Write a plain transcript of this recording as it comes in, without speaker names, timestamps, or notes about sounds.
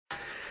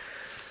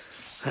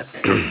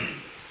Okay,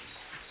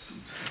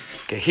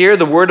 hear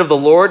the word of the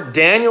Lord.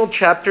 Daniel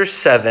chapter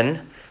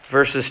 7,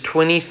 verses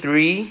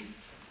 23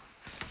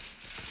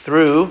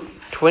 through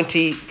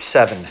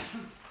 27.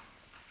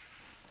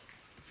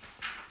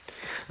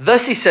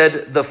 Thus he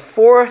said, the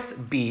fourth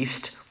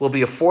beast will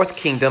be a fourth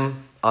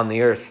kingdom on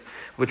the earth,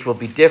 which will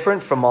be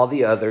different from all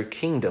the other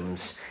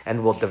kingdoms,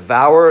 and will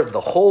devour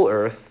the whole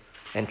earth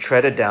and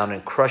tread it down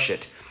and crush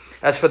it.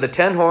 As for the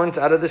 10 horns,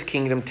 out of this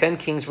kingdom 10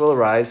 kings will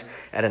arise,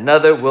 and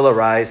another will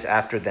arise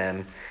after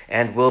them,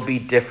 and will be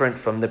different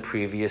from the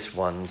previous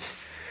ones.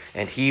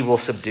 And he will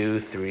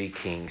subdue 3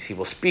 kings. He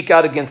will speak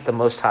out against the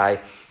Most High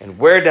and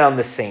wear down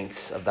the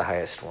saints of the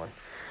Highest One.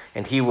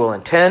 And he will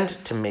intend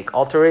to make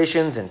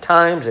alterations in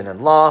times and in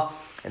law,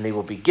 and they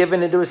will be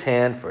given into his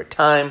hand for a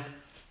time,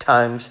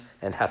 times,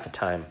 and half a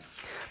time.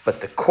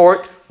 But the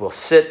court will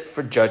sit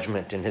for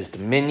judgment, and his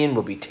dominion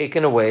will be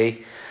taken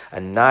away,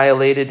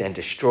 annihilated, and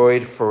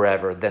destroyed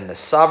forever. Then the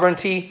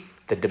sovereignty,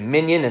 the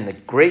dominion, and the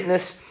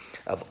greatness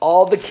of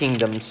all the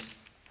kingdoms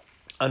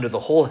under the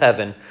whole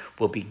heaven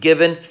will be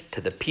given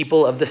to the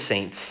people of the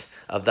saints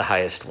of the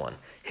Highest One.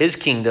 His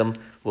kingdom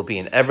will be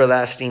an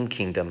everlasting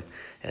kingdom,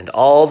 and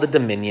all the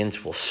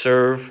dominions will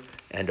serve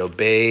and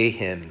obey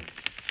him.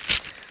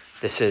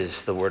 This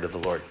is the word of the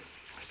Lord.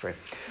 Let's pray.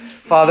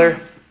 Father,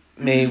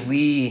 may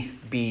we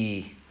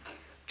be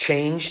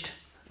changed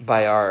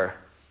by our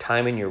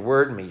time in your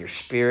word. May your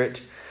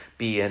spirit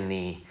be in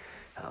the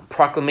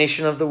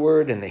proclamation of the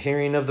word and the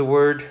hearing of the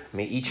word.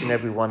 May each and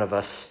every one of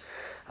us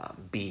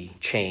be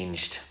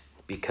changed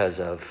because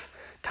of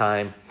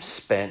time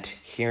spent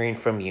hearing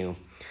from you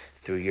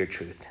through your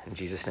truth. In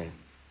Jesus' name,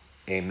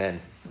 amen.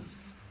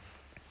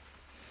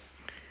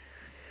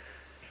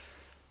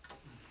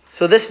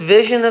 So this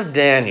vision of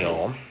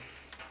Daniel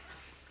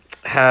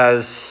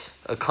has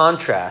a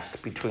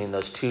contrast between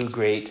those two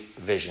great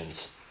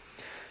visions.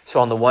 So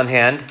on the one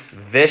hand,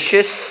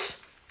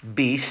 vicious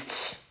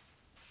beasts,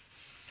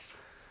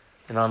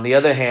 and on the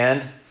other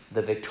hand,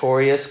 the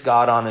victorious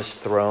God on his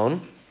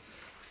throne.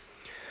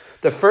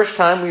 The first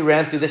time we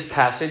ran through this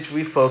passage,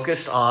 we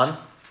focused on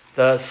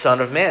the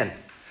Son of Man.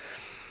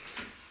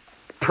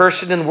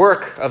 Person and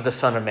work of the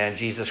Son of Man,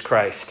 Jesus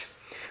Christ.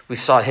 We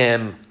saw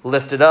him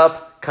lifted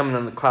up, coming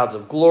in the clouds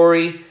of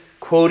glory,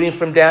 quoting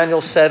from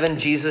Daniel 7,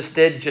 Jesus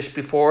did just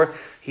before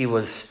he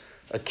was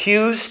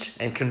accused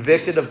and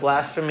convicted of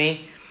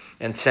blasphemy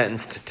and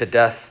sentenced to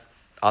death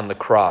on the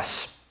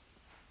cross.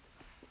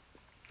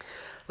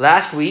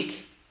 Last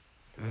week,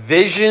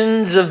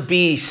 visions of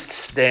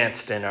beasts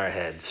danced in our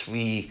heads.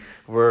 We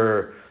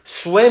were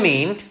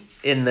swimming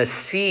in the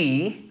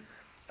sea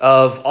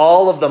of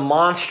all of the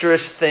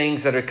monstrous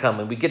things that are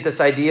coming. We get this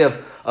idea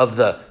of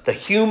the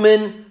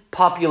human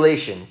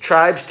population,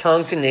 tribes,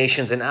 tongues, and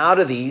nations, and out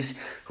of these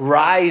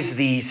rise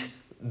these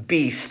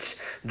beasts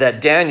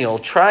that Daniel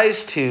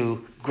tries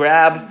to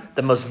grab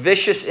the most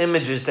vicious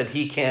images that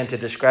he can to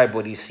describe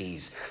what he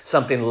sees.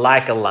 Something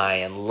like a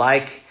lion,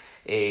 like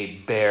a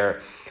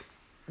bear,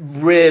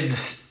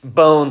 ribs,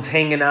 bones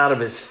hanging out of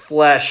his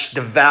flesh,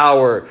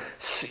 devour,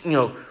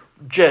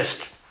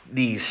 just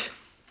these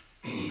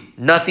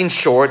nothing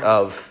short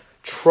of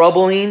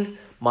troubling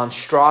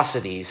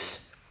monstrosities,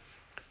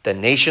 the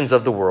nations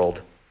of the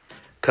world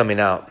coming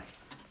out.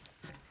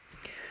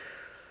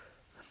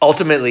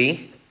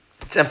 Ultimately,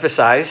 it's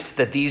emphasized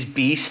that these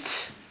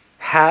beasts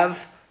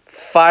have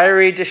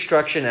fiery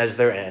destruction as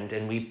their end,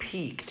 and we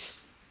peeked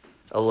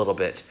a little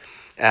bit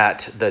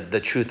at the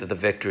truth of the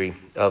victory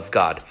of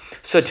God.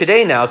 So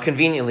today now,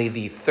 conveniently,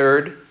 the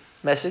third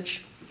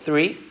message,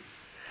 3,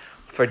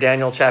 for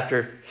Daniel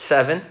chapter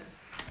 7,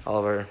 all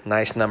of our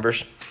nice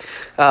numbers.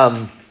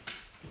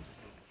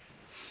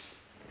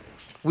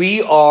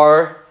 We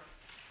are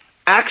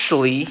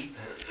actually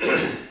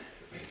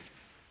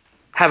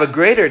have a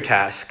greater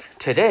task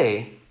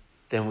today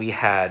than we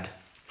had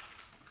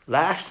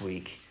last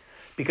week.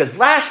 Because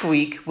last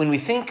week, when we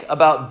think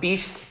about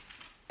beasts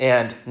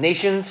and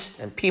nations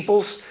and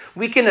peoples,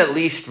 we can at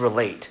least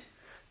relate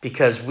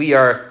because we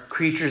are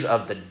creatures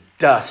of the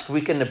dust.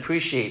 We can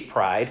appreciate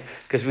pride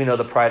because we know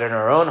the pride in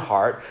our own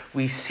heart.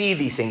 We see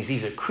these things.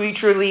 These are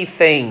creaturely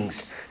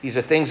things. These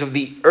are things of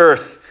the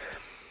earth.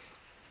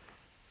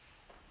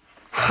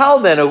 How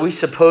then are we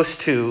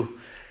supposed to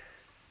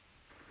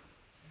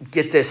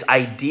get this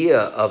idea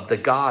of the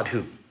God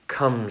who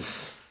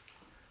comes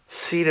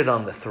seated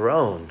on the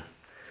throne,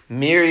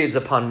 myriads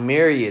upon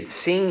myriads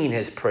singing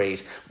his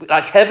praise,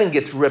 like heaven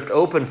gets ripped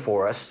open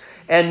for us,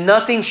 and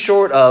nothing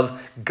short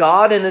of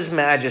God in his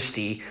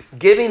majesty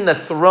giving the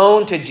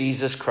throne to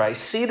Jesus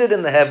Christ, seated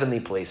in the heavenly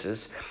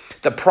places.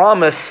 The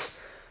promised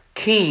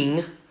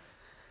king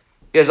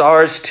is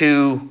ours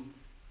to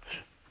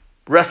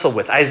wrestle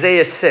with.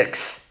 Isaiah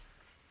 6.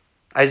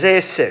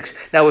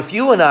 Now, if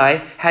you and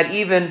I had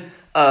even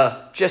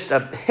just a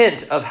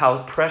hint of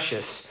how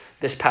precious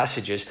this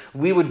passage is,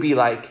 we would be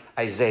like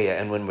Isaiah.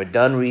 And when we're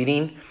done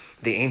reading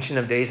the Ancient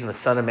of Days and the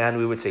Son of Man,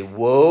 we would say,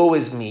 woe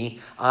is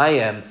me, I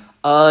am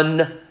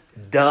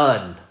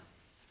undone.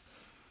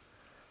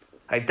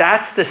 Right,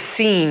 that's the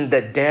scene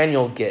that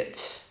Daniel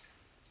gets.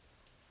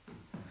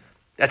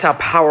 That's how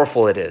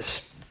powerful it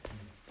is.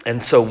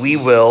 And so we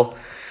will,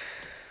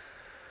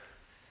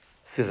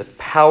 through the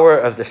power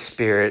of the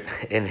Spirit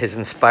in his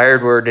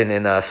inspired word and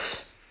in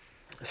us,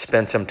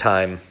 spend some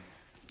time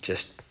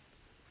just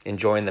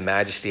enjoying the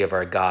majesty of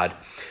our God,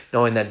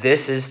 knowing that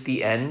this is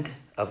the end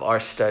of our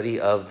study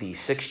of the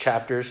 6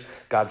 chapters,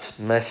 God's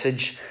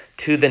message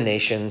to the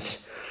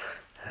nations.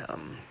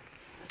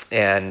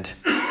 And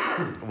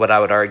what I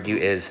would argue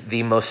is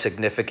the most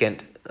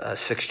significant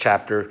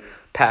 6-chapter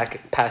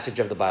passage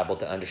of the Bible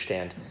to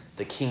understand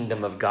the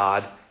kingdom of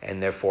God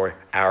and therefore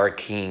our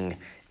King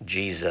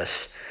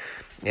Jesus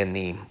in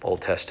the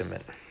Old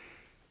Testament.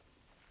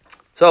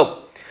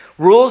 So,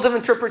 rules of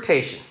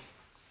interpretation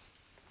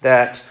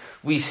that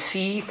we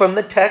see from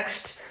the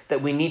text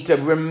that we need to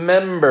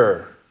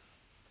remember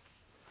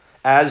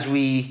as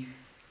we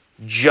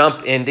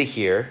jump into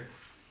here.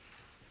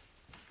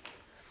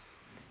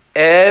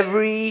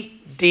 Every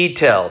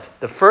detailed,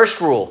 the first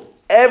rule,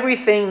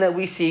 everything that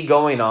we see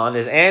going on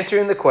is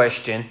answering the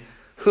question,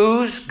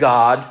 whose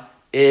God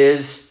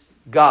is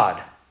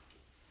God?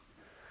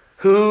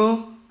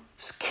 Whose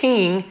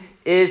king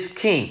is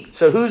king?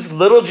 So whose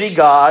little g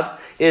God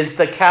is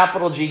the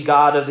capital G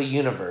God of the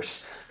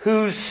universe?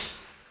 Whose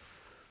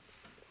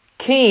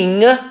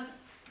king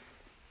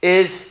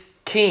is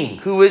king?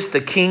 Who is the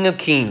King of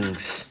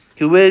kings?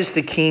 Who is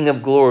the King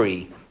of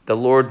glory? The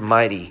Lord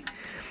mighty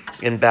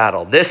in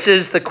battle. This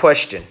is the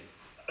question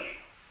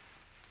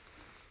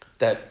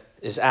that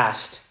is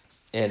asked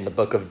in the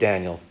book of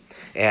Daniel.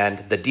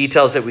 And the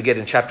details that we get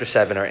in chapter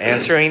 7 are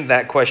answering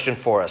that question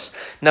for us.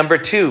 Number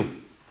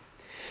 2,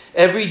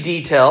 every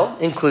detail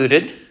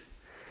included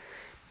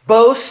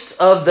boasts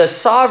of the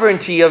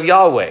sovereignty of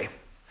Yahweh.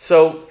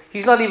 So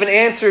he's not even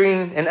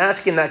answering and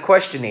asking that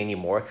question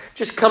anymore.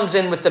 Just comes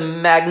in with the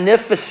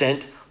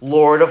magnificent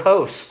Lord of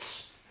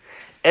hosts.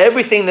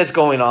 Everything that's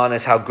going on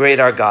is how great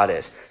our God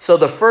is. So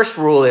the first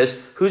rule is,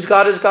 whose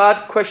God is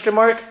God? Question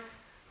mark.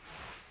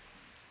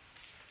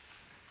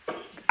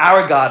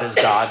 Our God is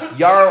God.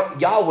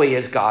 Yahweh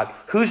is God.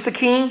 Who's the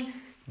king?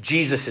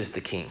 Jesus is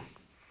the king.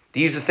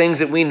 These are things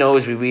that we know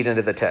as we read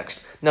into the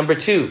text. Number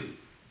 2,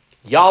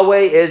 Yahweh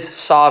is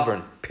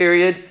sovereign.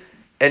 Period.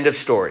 End of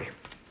story.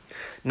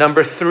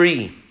 Number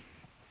 3,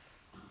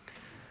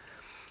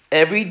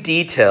 every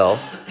detail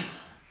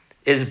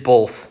is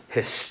both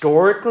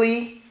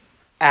historically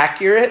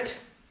accurate,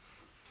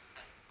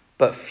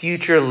 but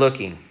future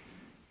looking.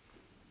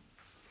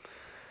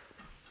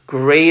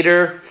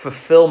 Greater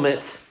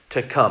fulfillment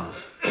to come.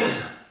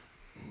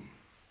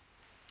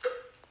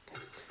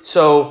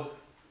 So,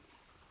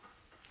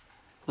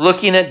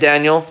 looking at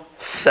Daniel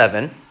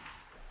 7,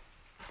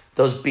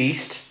 those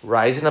beasts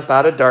rising up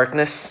out of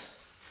darkness,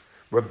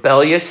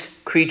 rebellious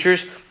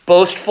creatures,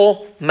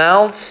 boastful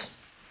mouths,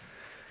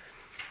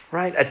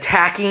 right?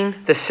 Attacking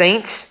the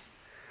saints,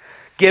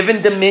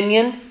 given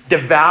dominion,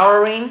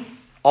 devouring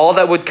all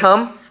that would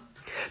come.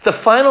 The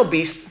final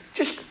beast,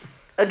 just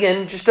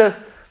to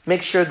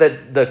make sure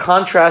that the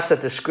contrast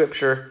that the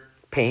scripture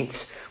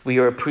paints, we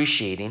are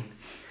appreciating.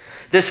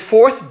 This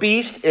 4th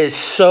beast is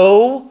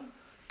so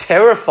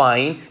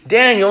terrifying,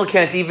 Daniel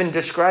can't even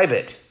describe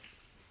it.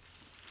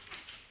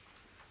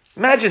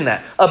 Imagine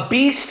that. A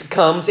beast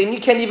comes and you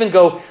can't even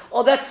go,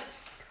 oh, that's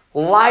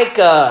like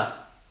a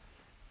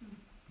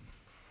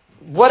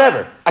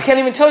whatever. I can't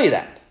even tell you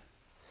that.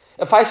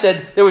 If I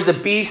said there was a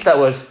beast that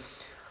was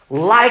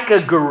like a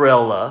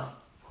gorilla,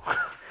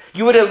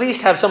 you would at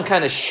least have some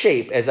kind of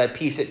shape as I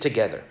piece it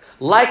together.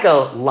 Like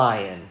a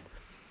lion,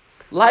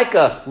 like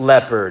a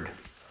leopard,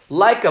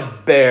 like a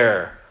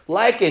bear,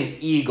 like an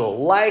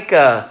eagle, like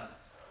a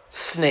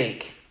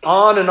snake.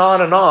 On and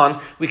on and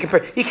on. You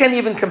can't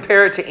even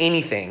compare it to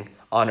anything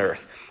on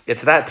earth.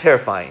 It's that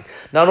terrifying.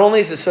 Not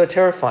only is it so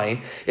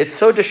terrifying, it's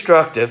so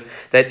destructive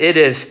that it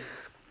is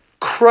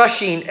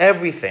crushing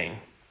everything.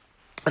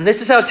 And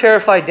this is how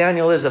terrified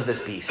Daniel is of this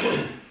beast.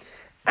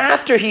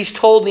 After he's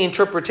told the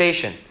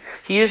interpretation,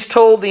 he is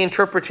told the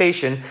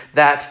interpretation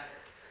that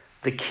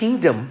the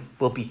kingdom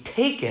will be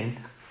taken,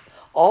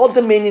 all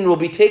dominion will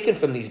be taken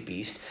from these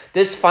beasts.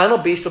 This final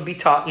beast will be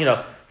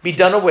be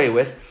done away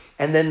with,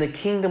 and then the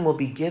kingdom will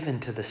be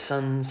given to the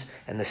sons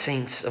and the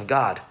saints of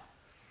God,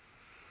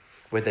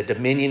 where the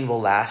dominion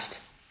will last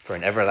for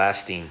an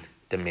everlasting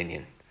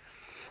dominion.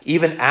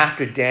 Even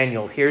after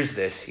Daniel hears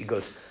this, he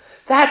goes,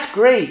 that's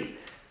great.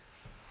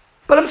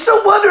 But I'm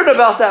still wondering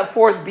about that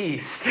 4th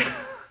beast.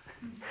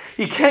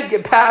 He can't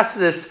get past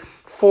this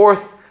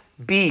 4th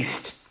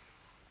beast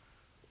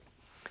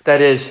that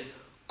is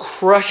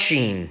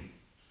crushing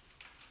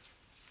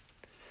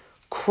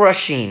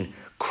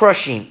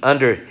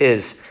under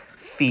his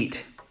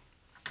feet.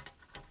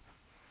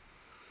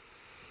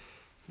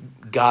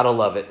 Gotta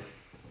love it.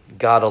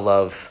 Gotta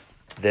love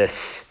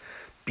this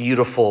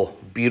beautiful,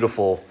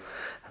 beautiful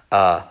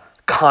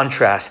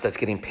contrast that's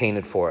getting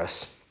painted for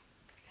us.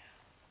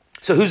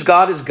 So whose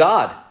God is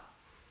God?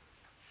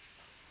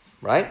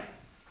 Right?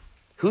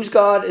 Whose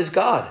God is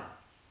God?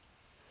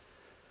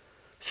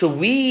 So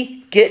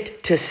we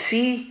get to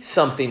see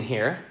something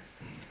here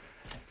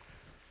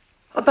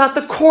about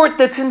the court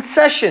that's in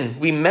session.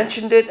 We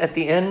mentioned it at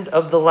the end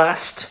of the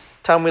last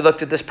time we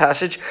looked at this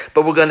passage,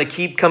 but we're going to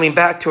keep coming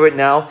back to it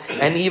now,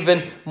 and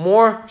even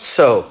more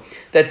so,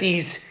 that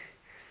these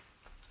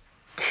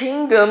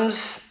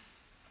kingdoms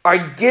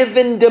are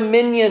given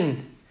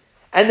dominion,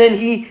 and then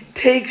he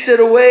takes it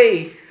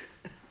away,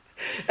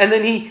 and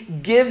then he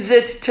gives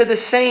it to the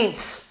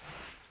saints.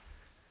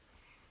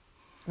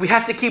 We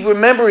have to keep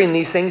remembering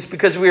these things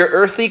because we are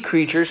earthly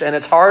creatures, and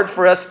it's hard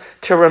for us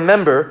to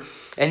remember.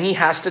 And he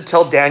has to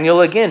tell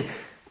Daniel again,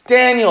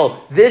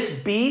 Daniel,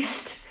 this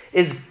beast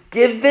is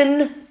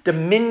given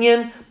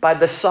dominion by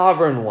the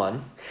sovereign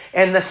one,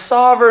 and the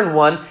sovereign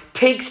one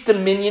takes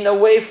dominion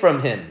away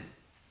from him.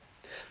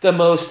 The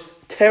most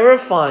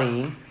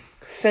terrifying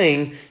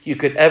thing you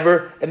could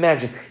ever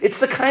imagine. It's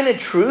the kind of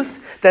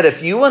truth that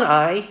if you and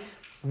I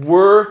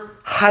were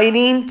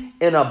hiding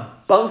in a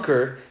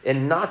bunker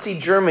in Nazi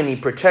Germany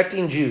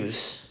protecting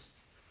Jews,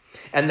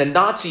 and the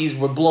Nazis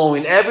were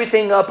blowing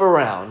everything up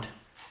around,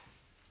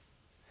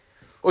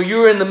 or you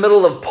were in the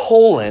middle of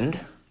Poland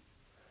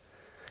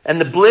and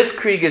the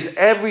blitzkrieg is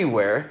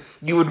everywhere,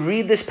 you would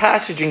read this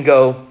passage and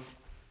go,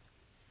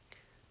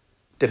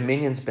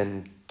 dominion's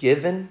been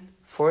given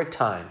for a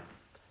time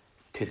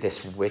to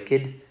this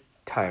wicked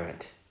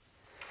tyrant,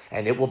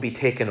 and it will be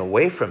taken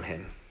away from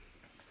him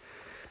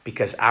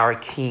because our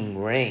king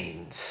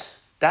reigns.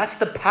 That's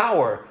the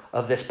power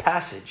of this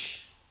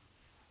passage.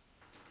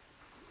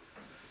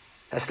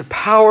 That's the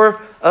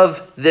power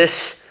of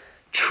this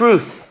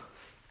truth.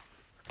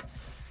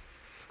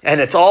 And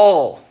it's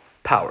all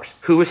powers.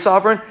 Who is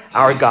sovereign?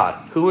 Our God.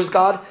 Who is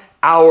God?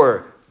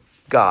 Our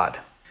God.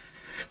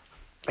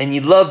 And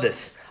you love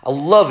this. I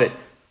love it.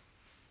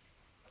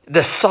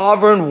 The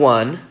sovereign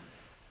one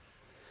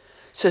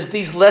says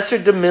these lesser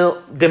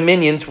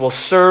dominions will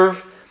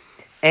serve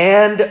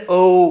and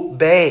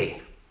obey.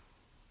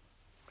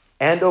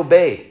 And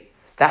obey.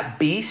 That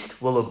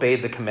beast will obey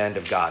the command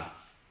of God.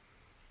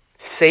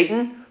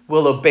 Satan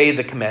will obey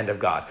the command of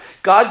God.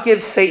 God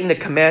gives Satan a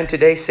command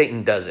today.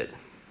 Satan does it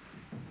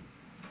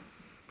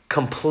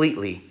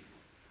completely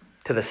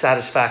to the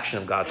satisfaction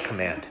of God's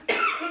command.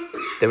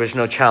 There is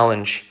no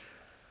challenge,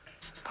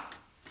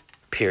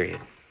 period.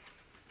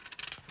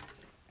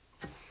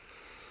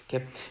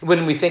 Okay.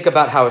 When we think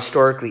about how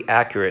historically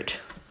accurate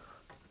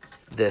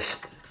this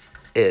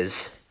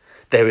is,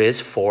 there is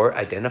 4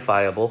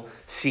 identifiable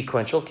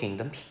sequential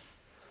kingdoms: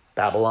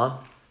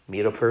 Babylon,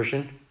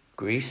 Medo-Persian,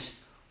 Greece,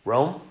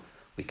 Rome.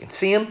 We can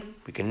see them.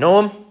 We can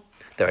know them.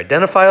 They're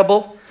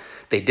identifiable.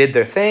 They did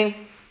their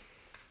thing.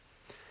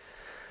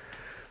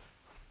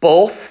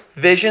 Both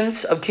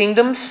visions of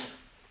kingdoms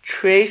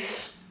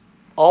trace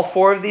all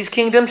 4 of these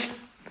kingdoms.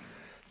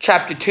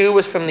 Chapter 2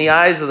 was from the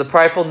eyes of the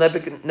prideful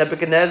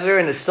Nebuchadnezzar,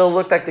 and it still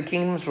looked like the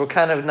kingdoms were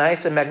kind of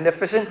nice and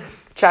magnificent.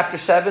 Chapter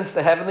 7 is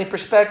the heavenly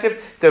perspective.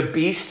 They're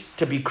beasts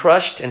to be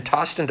crushed and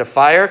tossed into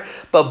fire.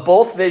 But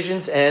both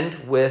visions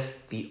end with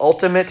the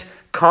ultimate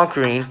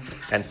conquering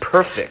and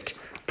perfect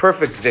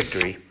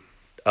victory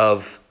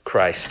of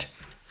Christ.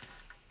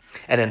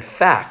 And in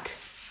fact,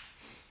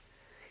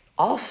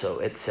 also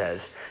it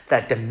says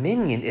that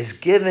dominion is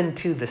given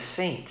to the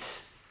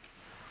saints.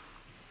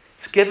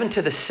 It's given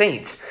to the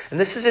saints. And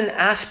this is an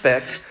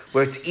aspect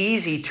where it's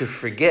easy to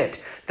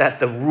forget that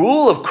the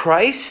rule of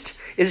Christ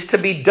is to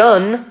be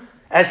done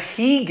as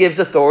he gives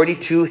authority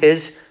to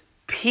his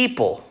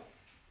people.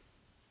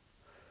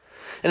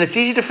 And it's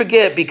easy to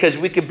forget because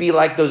we could be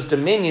like those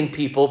dominion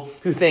people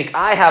who think,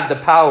 I have the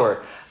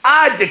power.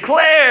 I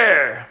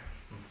declare.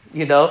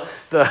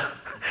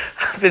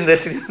 I've been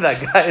listening to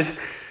that guy's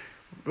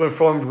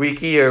Reformed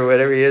Wiki or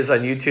whatever he is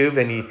on YouTube,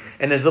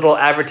 and his little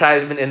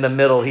advertisement in the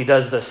middle, he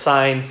does the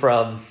sign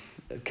from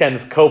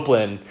Kenneth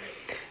Copeland,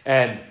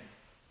 and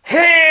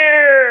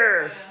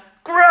here,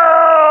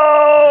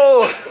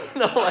 grow,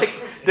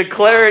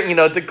 declaring.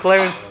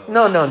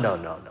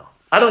 No.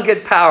 I don't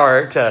get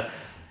power to.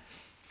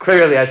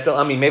 Clearly,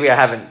 maybe I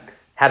haven't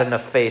had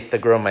enough faith to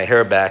grow my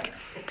hair back.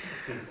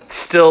 It's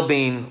still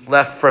being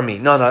left from me.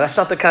 No, that's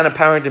not the kind of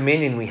power and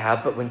dominion we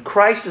have. But when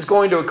Christ is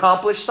going to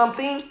accomplish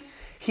something,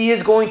 he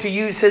is going to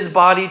use his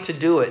body to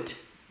do it.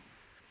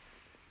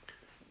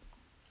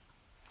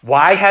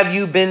 Why have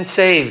you been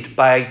saved?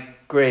 By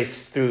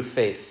grace through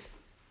faith.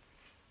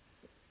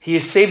 He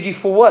has saved you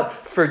for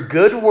what? For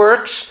good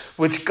works,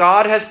 which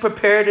God has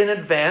prepared in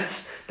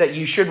advance that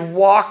you should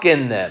walk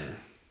in them.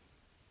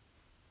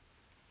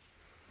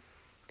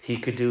 He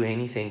could do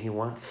anything he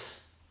wants.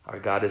 Our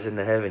God is in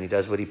the heaven. He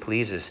does what he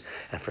pleases.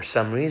 And for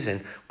some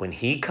reason, when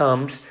he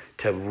comes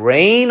to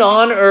reign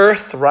on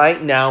earth right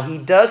now, he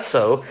does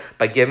so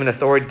by giving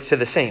authority to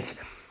the saints.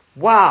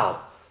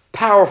 Wow.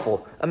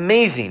 Powerful.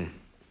 Amazing.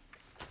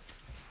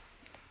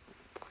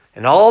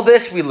 And all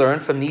this we learn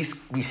from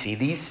we see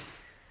these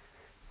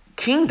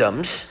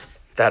kingdoms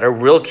that are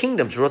real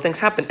kingdoms. Real things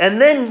happen. And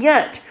then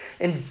yet,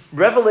 in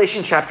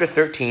Revelation chapter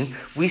 13,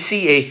 we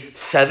see a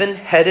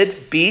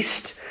 7-headed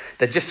beast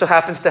that just so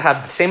happens to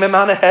have the same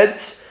amount of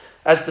heads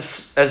as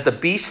the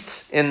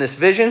beasts in this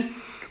vision.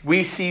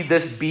 We see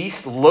this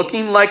beast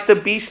looking like the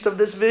beast of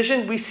this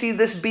vision. We see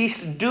this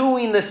beast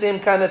doing the same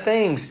kind of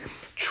things,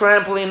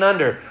 trampling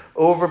under,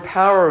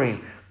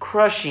 overpowering,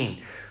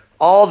 crushing,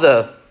 all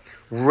the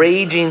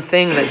raging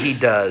thing that he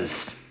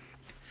does.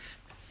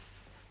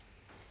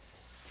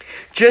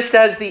 Just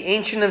as the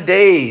Ancient of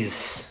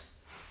Days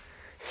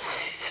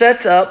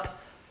sets up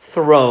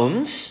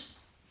thrones,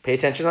 pay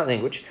attention to that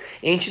language,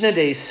 Ancient of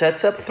Days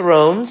sets up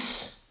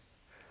thrones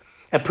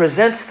and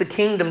presents the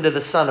kingdom to the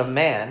Son of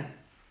Man.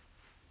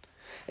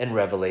 In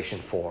Revelation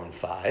 4 and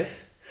 5,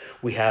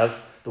 we have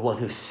the one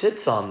who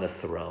sits on the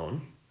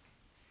throne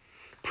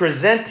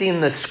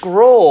presenting the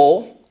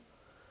scroll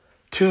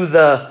to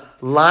the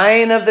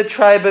Lion of the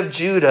tribe of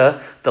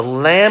Judah, the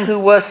Lamb who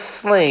was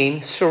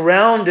slain,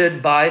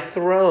 surrounded by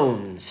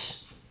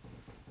thrones.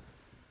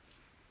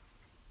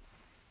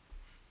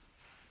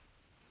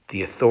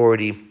 The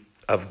authority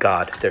of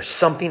God. There's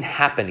something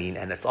happening,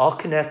 and it's all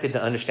connected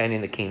to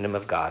understanding the kingdom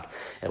of God.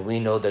 And we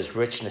know there's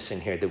richness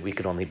in here that we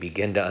can only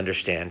begin to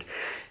understand.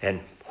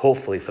 And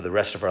hopefully for the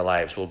rest of our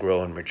lives, we'll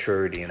grow in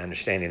maturity and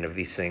understanding of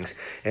these things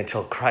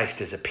until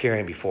Christ is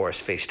appearing before us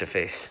face to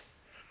face.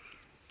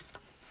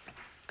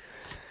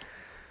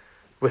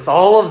 With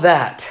all of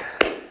that,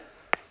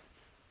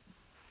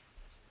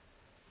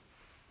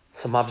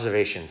 some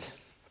observations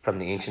from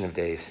the Ancient of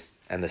Days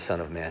and the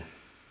Son of Man.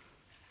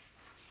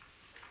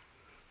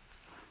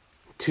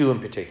 Two in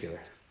particular.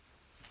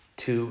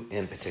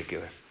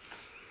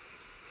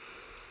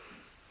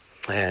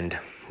 And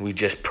we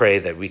just pray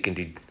that we can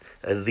do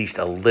at least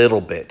a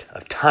little bit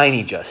of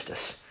tiny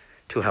justice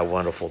to how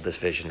wonderful this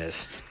vision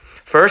is.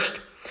 First,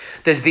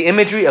 there's the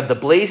imagery of the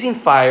blazing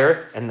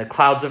fire and the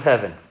clouds of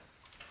heaven,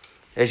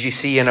 as you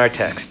see in our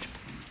text.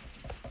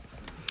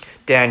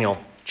 Daniel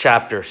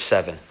chapter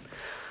 7.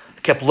 I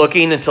kept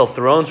looking until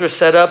thrones were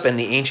set up and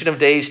the Ancient of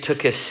Days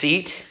took his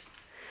seat.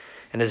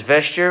 And his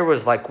vesture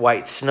was like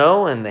white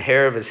snow, and the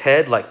hair of his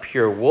head like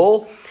pure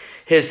wool.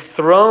 His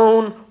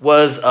throne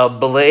was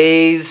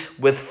ablaze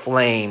with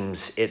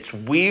flames. Its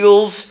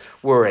wheels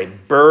were a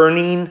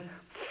burning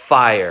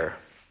fire.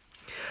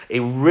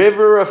 A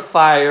river of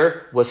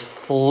fire was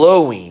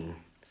flowing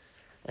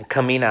and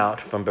coming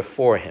out from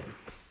before him.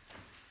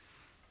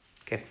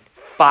 Okay,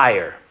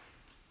 fire.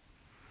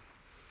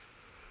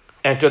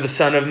 Enter the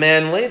Son of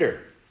Man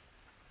later.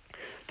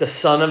 The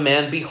Son of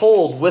Man,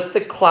 behold, with the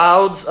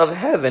clouds of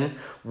heaven,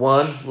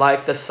 one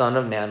like the Son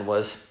of Man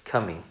was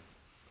coming.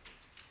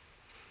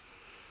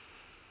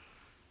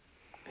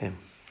 Okay.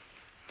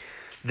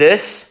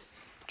 This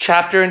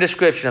chapter and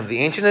description of the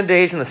Ancient of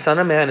Days and the Son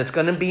of Man, it's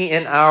going to be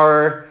in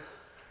our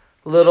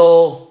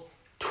little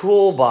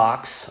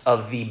toolbox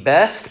of the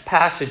best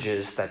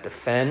passages that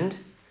defend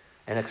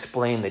and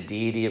explain the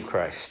deity of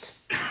Christ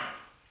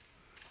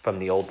from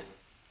the Old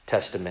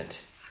Testament.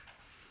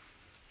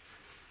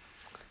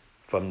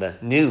 From the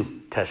New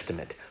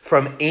Testament,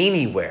 from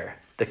anywhere.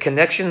 The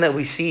connection that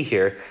we see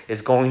here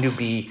is going to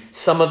be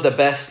some of the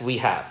best we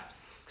have.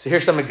 So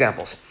here's some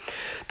examples.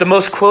 The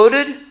most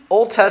quoted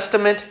Old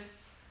Testament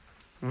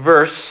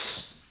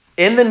verse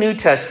in the New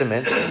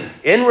Testament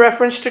in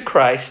reference to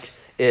Christ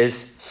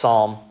is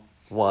Psalm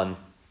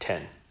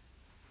 110,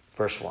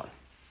 verse 1.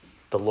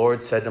 The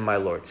Lord said to my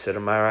Lord, sit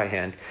on my right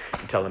hand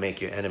until I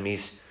make your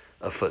enemies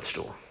a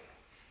footstool.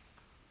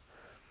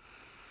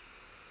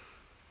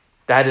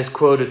 That is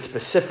quoted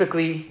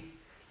specifically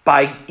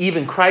by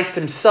even Christ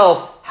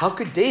himself. How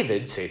could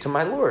David say to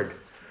my Lord?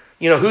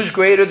 Who's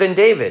greater than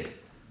David?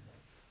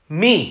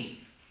 Me.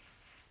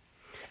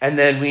 And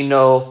then we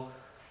know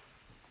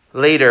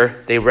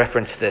later they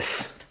reference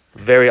this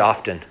very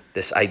often,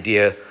 this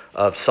idea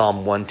of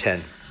Psalm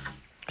 110.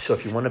 So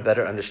if you want to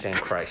better understand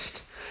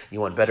Christ, you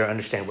want to better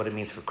understand what it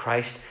means for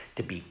Christ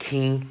to be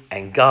King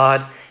and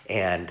God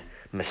and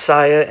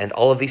Messiah and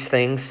all of these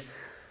things,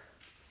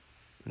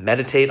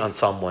 meditate on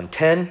Psalm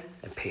 110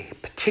 and pay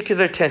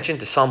particular attention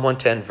to Psalm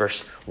 110,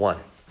 verse 1.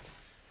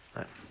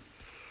 Right.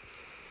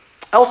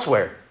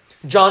 Elsewhere,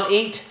 John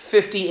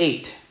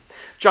 8:58.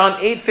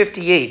 John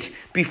 8:58.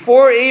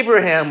 Before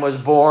Abraham was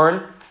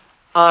born,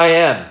 I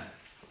am.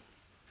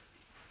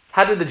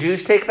 How did the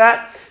Jews take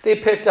that? They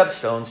picked up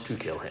stones to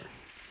kill him.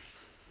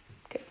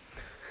 Okay.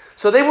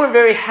 So they weren't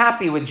very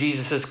happy with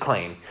Jesus'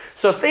 claim.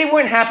 So if they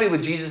weren't happy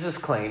with Jesus'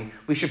 claim,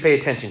 we should pay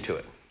attention to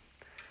it.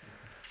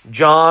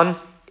 John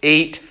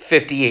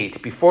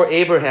 8:58. Before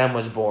Abraham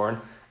was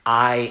born,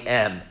 I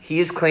am. He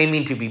is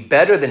claiming to be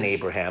better than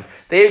Abraham.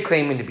 They are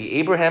claiming to be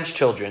Abraham's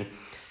children.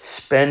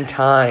 Spend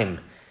time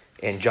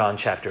in John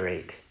chapter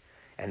 8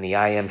 and the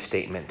I am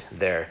statement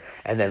there.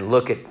 And then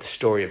look at the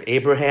story of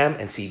Abraham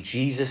and see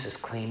Jesus is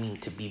claiming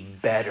to be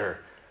better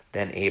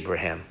than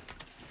Abraham.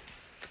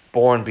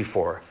 Born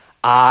before.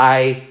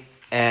 I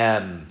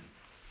am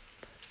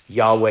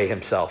Yahweh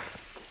himself.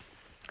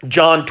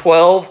 John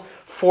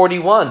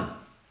 12:41.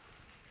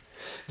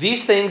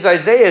 These things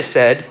Isaiah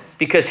said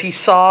because he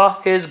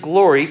saw his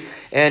glory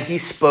and he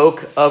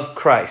spoke of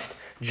Christ.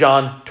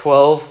 John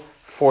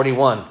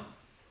 12:41.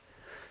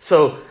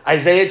 So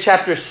Isaiah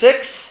chapter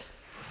 6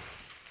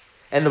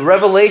 and the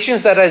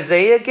revelations that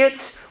Isaiah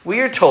gets we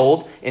are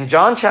told in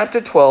John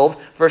chapter 12,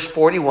 verse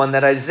 41,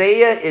 that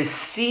Isaiah is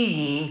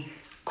seeing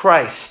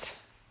Christ.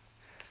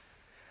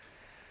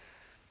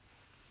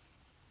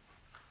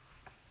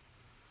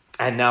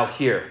 And now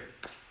here,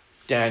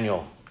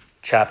 Daniel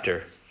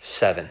chapter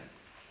 7.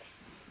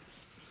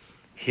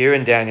 Here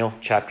in Daniel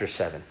chapter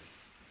 7.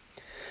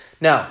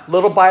 Now,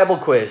 little Bible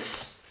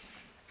quiz.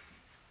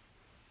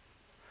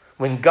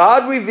 When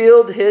God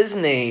revealed his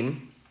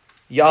name,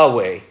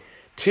 Yahweh,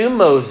 to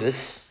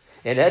Moses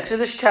in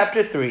Exodus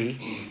chapter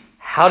 3,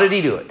 how did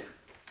he do it?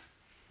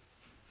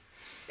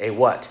 A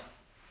what?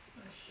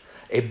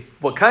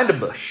 What kind of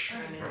bush?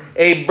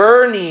 A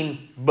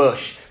burning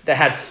bush that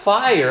had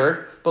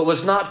fire but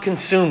was not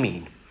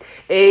consuming.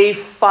 A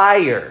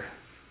fire.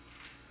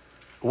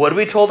 What do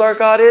we told our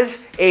God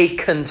is? A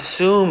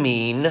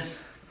consuming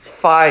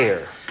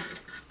fire.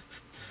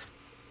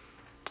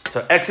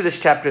 So Exodus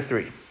chapter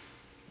 3.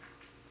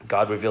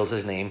 God reveals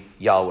his name,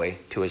 Yahweh,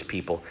 to his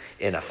people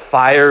in a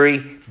fiery,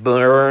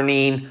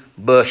 burning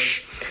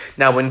bush.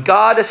 Now, when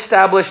God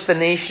established the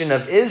nation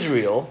of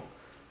Israel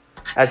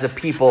as a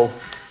people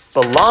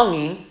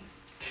belonging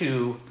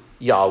to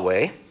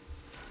Yahweh,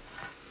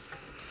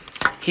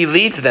 he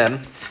leads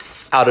them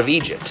out of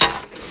Egypt.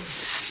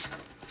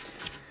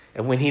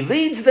 And when he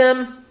leads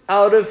them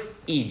out of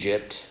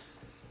Egypt,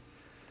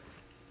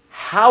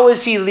 how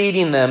is he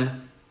leading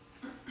them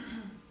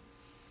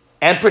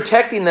and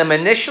protecting them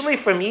initially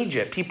from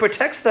Egypt? He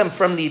protects them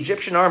from the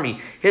Egyptian army,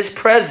 his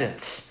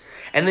presence.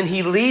 And then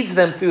he leads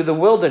them through the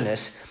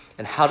wilderness.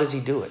 And how does he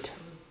do it?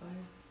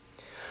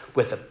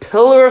 With a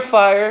pillar of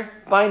fire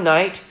by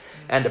night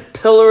and a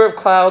pillar of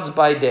clouds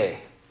by day.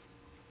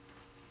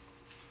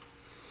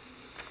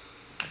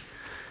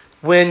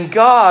 When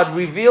God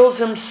reveals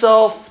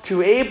himself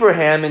to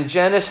Abraham in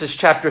Genesis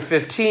chapter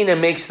 15 and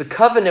makes the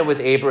covenant with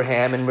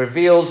Abraham and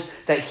reveals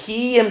that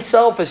he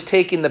himself is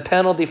taking the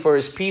penalty for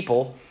his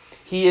people,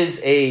 he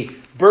is a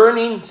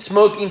burning,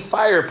 smoking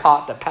fire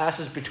pot that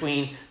passes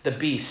between the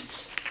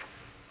beasts.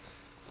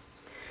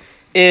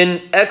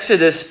 In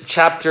Exodus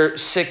chapter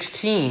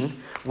 16,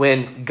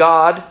 when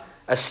God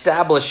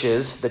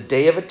establishes the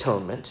Day of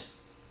Atonement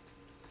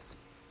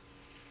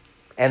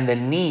and the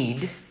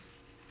need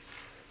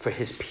for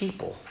his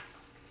people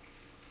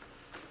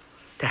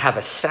to have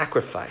a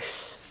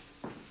sacrifice,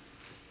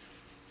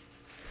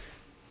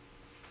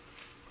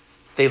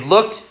 they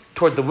looked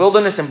toward the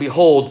wilderness, and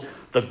behold,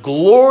 the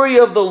glory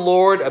of the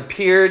Lord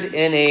appeared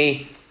in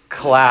a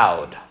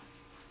cloud.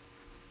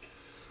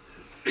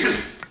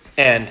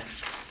 And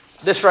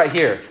this right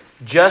here,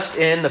 just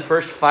in the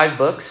first 5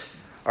 books,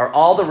 are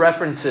all the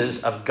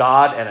references of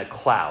God and a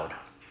cloud.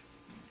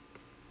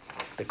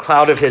 The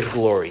cloud of his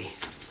glory.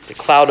 The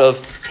cloud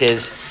of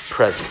his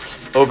presence.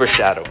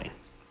 Overshadowing.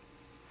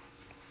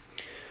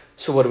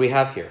 So what do we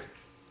have here?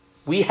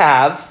 We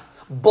have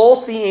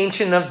both the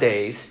Ancient of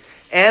Days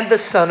and the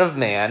Son of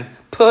Man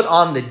put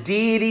on the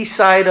deity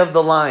side of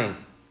the line.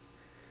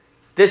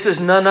 This is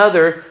none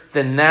other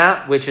than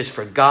that which is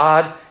for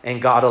God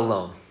and God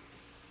alone.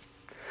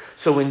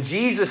 So when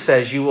Jesus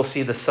says, you will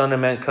see the Son of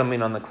Man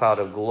coming on the cloud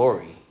of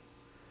glory,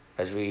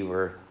 as we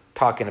were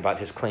talking about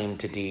his claim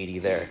to deity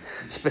there,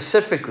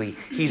 specifically,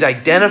 he's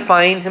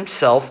identifying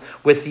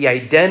himself with the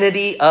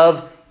identity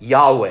of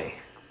Yahweh.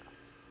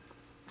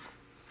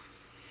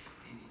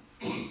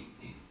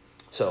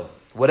 So,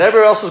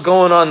 whatever else is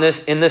going on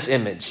in this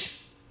image,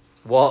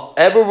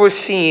 whatever we're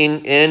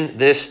seeing in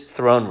this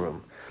throne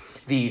room,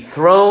 the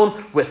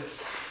throne with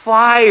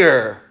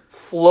fire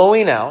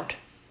flowing out,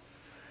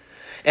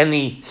 and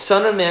the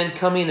Son of Man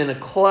coming in a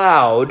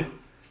cloud,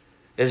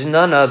 is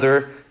none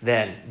other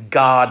than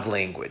God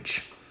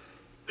language.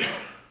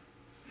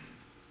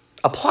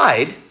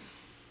 Applied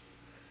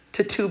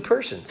to 2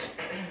 persons.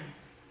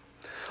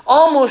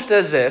 Almost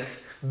as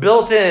if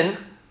built in,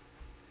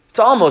 it's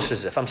almost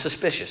as if, I'm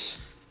suspicious,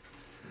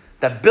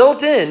 that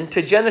built in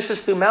to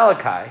Genesis through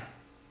Malachi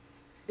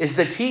is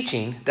the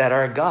teaching that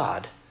our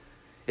God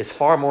is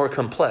far more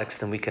complex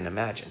than we can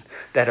imagine.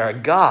 That our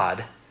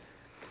God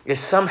is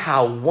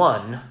somehow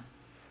one,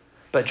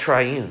 but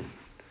triune.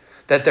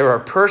 That there are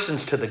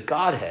persons to the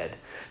Godhead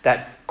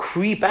that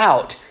creep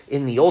out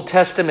in the Old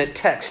Testament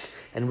text,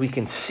 and we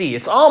can see.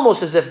 It's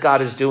almost as if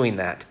God is doing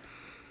that.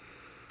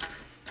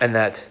 And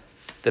that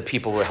the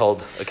people were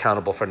held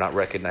accountable for not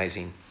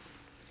recognizing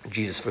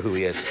Jesus for who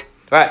he is.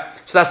 All right,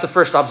 so that's the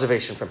first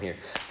observation from here.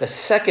 The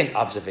second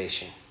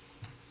observation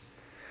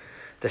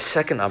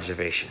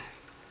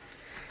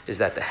is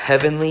that the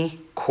heavenly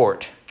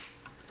court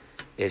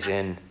is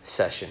in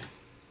session.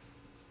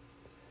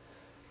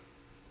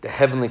 The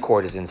heavenly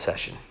court is in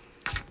session.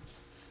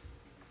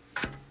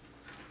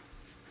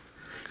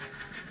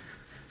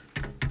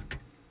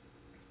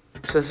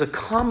 So there's a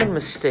common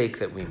mistake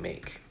that we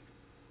make.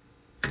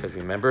 Because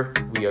remember,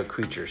 we are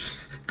creatures.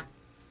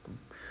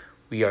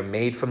 We are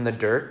made from the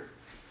dirt.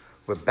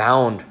 We're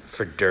bound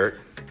for dirt.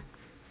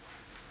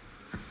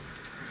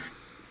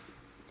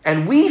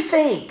 And we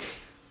think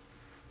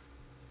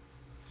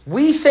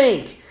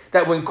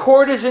that when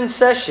court is in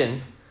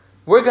session,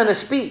 we're going to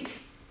speak.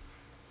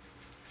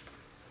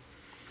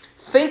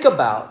 Think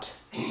about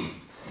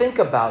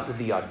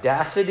the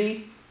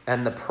audacity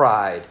and the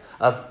pride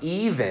of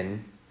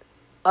even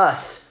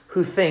us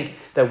who think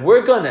that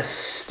we're going to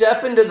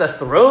step into the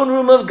throne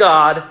room of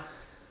God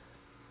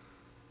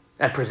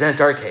and present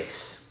our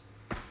case.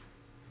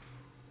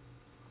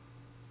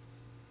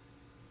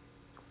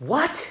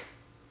 What?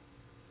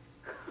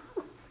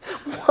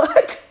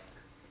 What?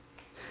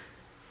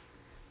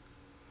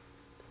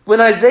 When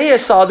Isaiah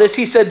saw this,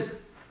 he said,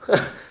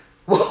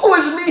 "Woe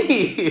is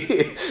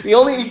me."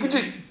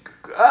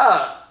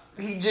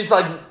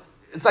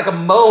 It's like a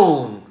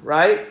moan,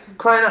 right?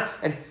 Crying out,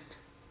 and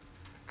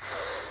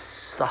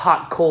the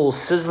hot coals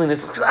sizzling.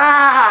 It's like,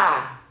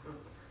 ah!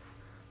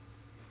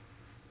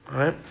 All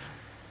right?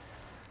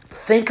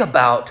 Think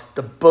about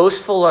the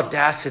boastful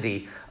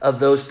audacity of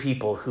those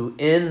people who,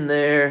 in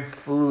their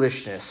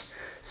foolishness,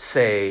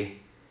 say,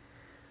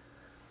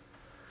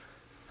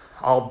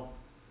 I'll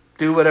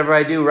do whatever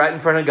I do right in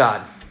front of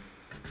God.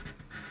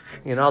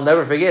 I'll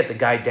never forget the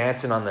guy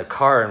dancing on the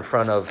car in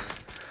front of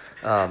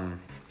Planned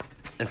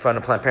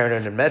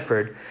Parenthood in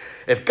Medford.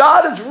 If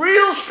God is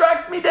real,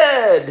 strike me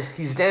dead.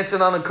 He's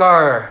dancing on the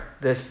car.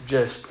 This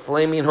just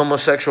flaming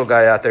homosexual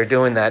guy out there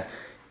doing that.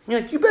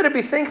 You better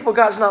be thankful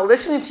God's not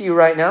listening to you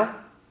right now,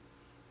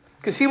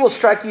 because he will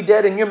strike you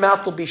dead and your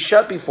mouth will be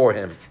shut before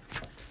him.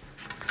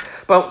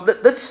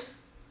 But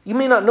you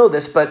may not know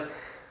this, but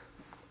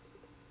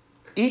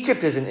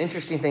Egypt is an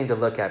interesting thing to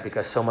look at,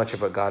 because so much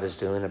of what God is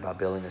doing about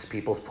building his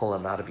people is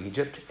pulling them out of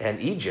Egypt. And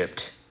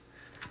Egypt,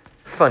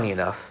 funny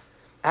enough,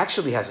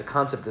 actually has a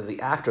concept of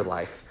the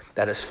afterlife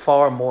that is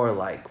far more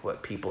like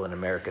what people in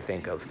America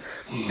think of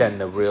than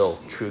the real,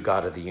 true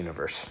God of the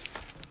universe.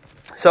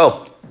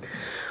 So,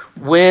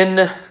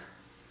 when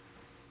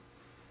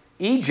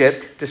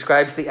Egypt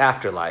describes the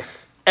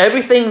afterlife,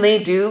 everything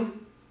they do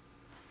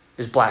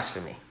is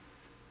blasphemy.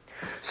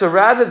 So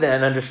rather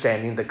than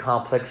understanding the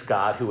complex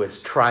God who is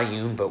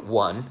triune but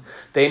one,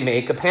 they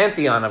make a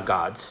pantheon of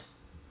gods,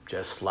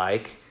 just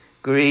like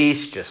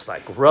Greece, just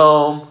like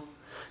Rome,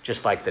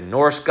 just like the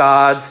Norse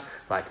gods,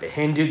 like the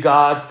Hindu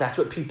gods. That's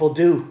what people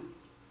do.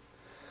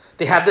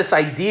 They have this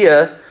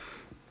idea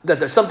that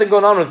there's something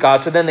going on with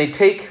God, so then they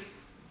take,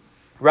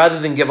 rather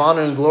than give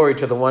honor and glory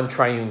to the one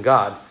triune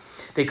God,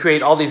 they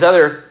create all these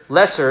other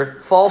lesser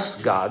false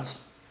gods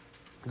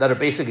that are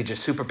basically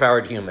just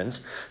superpowered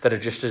humans that are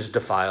just as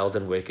defiled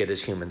and wicked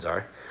as humans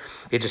are.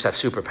 They just have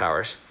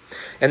superpowers.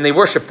 And they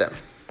worship them.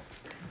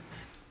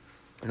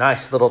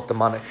 Nice little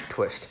demonic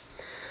twist.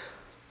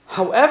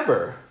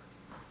 However,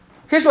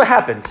 here's what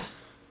happens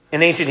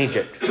in ancient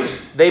Egypt.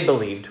 They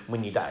believed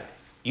when you died.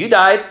 You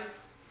died,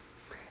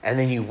 and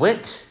then you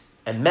went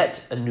and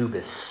met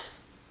Anubis.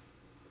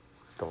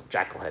 The little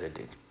jackal-headed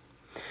dude.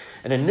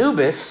 And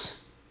Anubis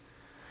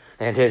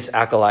and his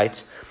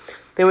acolytes,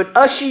 they would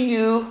usher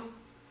you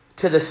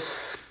to the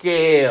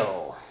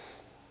scale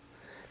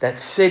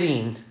that's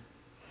sitting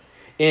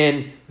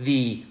in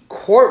the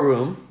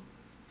courtroom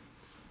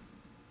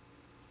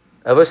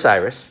of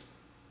Osiris,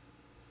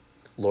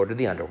 Lord of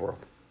the Underworld,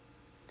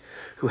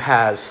 who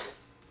has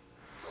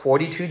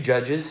 42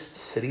 judges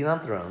sitting on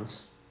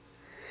thrones,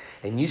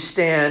 and you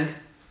stand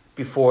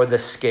before the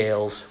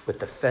scales with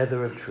the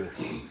feather of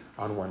truth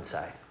on one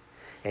side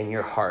and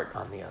your heart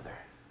on the other.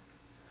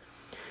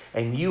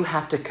 And you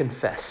have to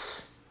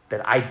confess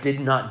that I did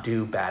not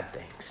do bad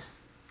things.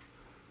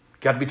 You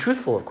got to be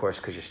truthful, of course,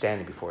 because you're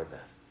standing before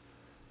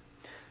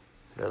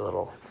the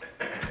little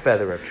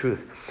feather of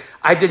truth.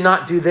 I did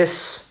not do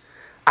this.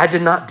 I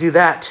did not do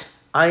that.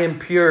 I am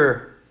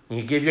pure. And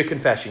you give your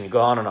confession. You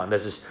go on and on.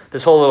 There's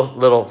this whole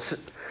little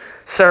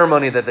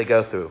ceremony that they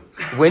go through.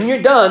 When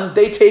you're done,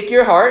 they take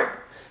your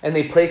heart and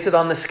they place it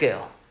on the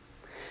scale.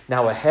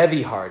 Now, a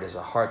heavy heart is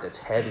a heart that's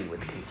heavy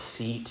with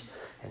conceit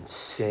and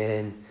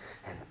sin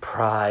and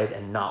pride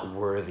and not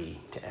worthy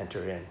to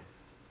enter in.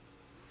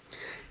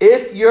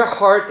 If your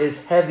heart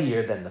is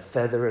heavier than the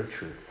feather of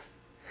truth,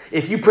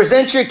 if you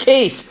present your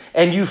case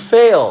and you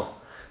fail,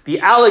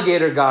 the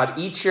alligator god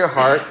eats your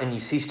heart and you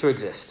cease to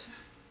exist.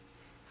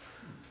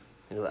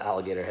 Little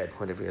alligator head,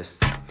 whatever it is.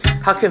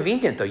 How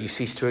convenient, though, you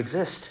cease to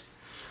exist.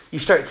 You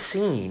start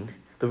seeing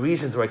the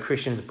reasons why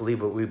Christians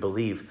believe what we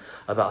believe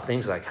about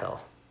things like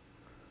hell.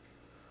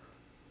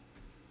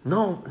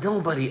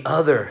 Nobody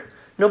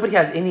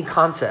has any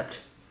concept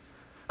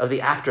of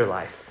the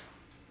afterlife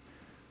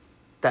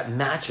that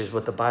matches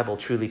what the Bible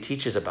truly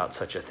teaches about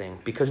such a thing,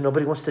 because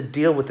nobody wants to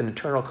deal with an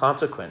eternal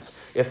consequence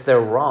if they're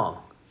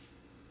wrong.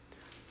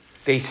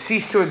 They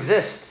cease to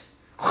exist.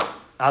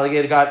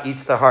 Alligator God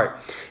eats their heart.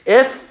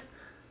 If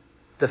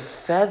the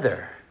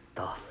feather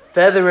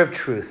of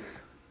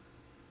truth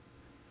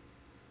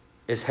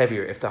is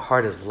heavier, if the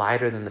heart is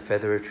lighter than the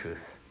feather of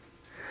truth,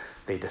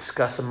 they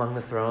discuss among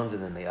the thrones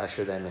and then they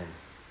usher them in.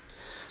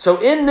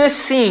 So in this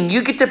scene,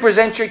 you get to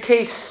present your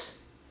case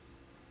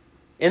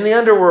in the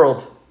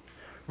underworld,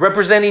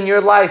 representing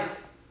your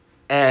life,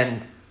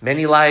 and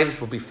many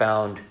lives will be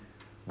found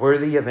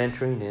worthy of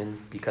entering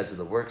in because of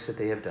the works that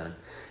they have done,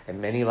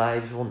 and many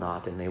lives will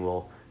not, and they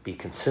will be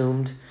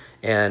consumed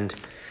and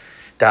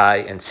die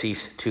and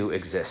cease to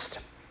exist.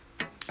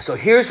 So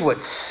here's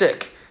what's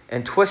sick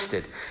and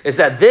twisted, is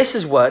that this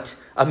is what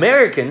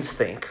Americans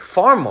think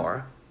far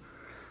more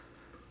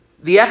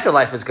the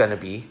afterlife is going to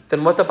be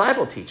than what the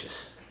Bible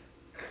teaches.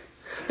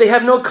 They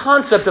have no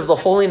concept of the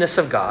holiness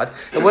of God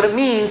and what it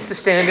means to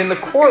stand in the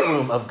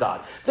courtroom of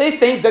God. They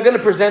think they're going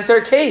to present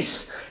their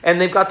case, and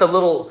they've got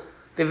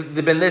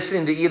they've been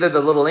listening to either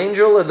the little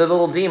angel or the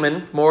little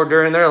demon more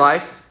during their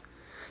life.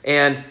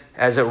 And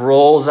as it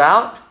rolls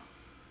out,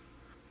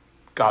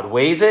 God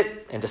weighs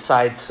it and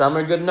decides some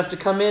are good enough to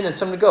come in and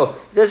some to go.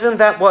 Isn't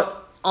that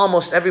what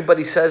almost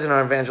everybody says in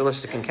our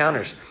evangelistic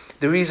encounters?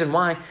 The reason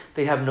why,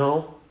 they have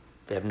no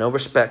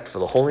respect for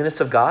the holiness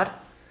of God.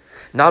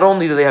 Not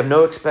only do they have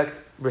no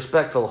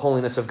respect for the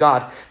holiness of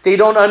God, they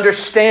don't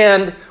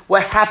understand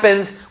what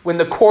happens when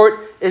the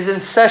court is in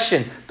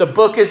session. The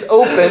book is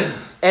open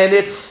and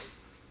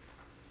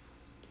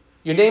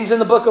your name's in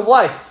the book of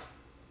life.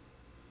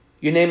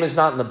 Your name is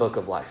not in the book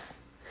of life.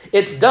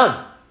 It's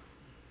done.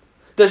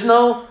 There's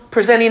no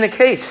presenting a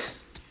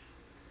case.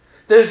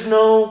 There's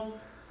no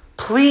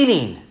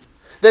pleading.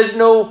 There's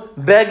no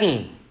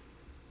begging.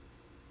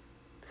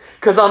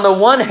 Because on the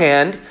one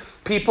hand,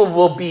 people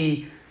will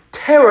be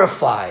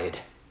terrified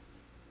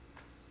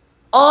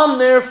on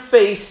their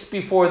face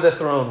before the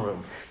throne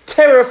room.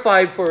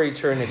 Terrified for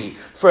eternity.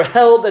 For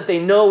hell that they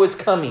know is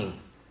coming.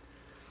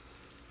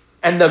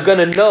 And they're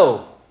going to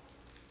know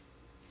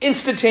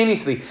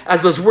instantaneously,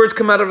 as those words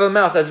come out of their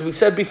mouth, as we've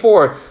said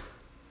before,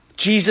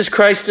 Jesus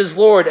Christ is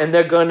Lord, and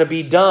they're going to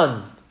be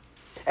done.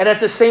 And at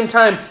the same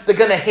time, they're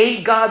going to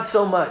hate God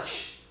so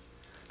much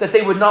that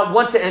they would not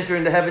want to enter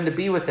into heaven to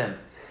be with him.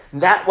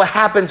 And that's what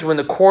happens when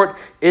the court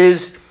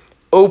is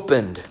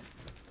opened.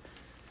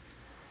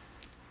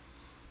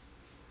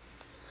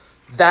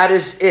 That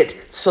is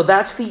it. So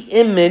that's the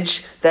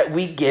image that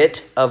we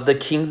get of the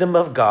kingdom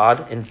of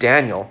God in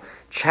Daniel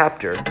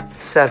chapter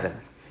 7.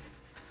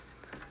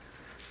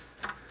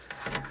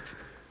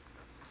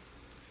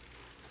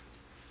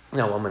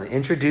 Now, I'm going to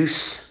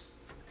introduce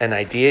an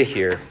idea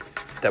here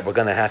that we're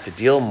going to have to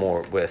deal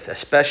more with,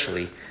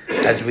 especially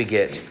as we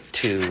get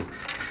to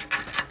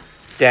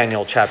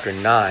Daniel chapter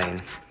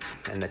 9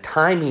 and the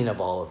timing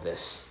of all of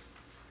this.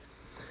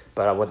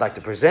 But I would like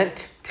to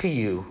present to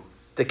you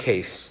the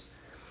case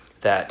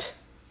that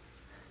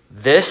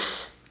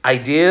this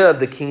idea of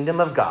the kingdom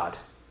of God,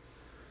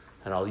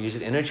 and I'll use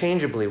it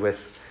interchangeably with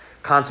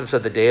concepts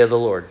of the day of the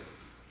Lord,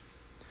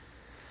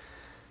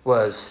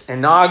 was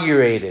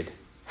inaugurated,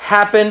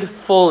 happened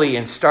fully,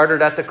 and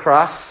started at the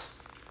cross,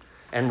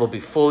 and will be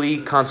fully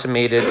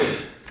consummated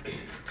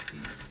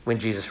when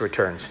Jesus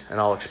returns. And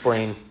I'll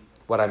explain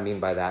what I mean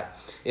by that.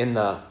 In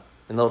the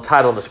little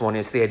title this morning,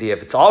 it's the idea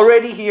of it's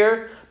already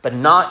here, but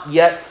not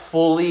yet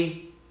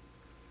fully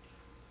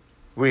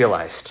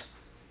realized.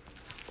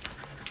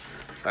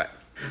 All right.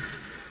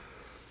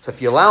 So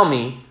if you allow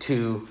me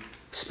to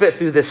spit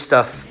through this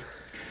stuff,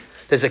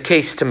 there's a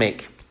case to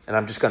make. And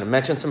I'm just going to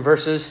mention some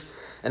verses,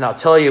 and I'll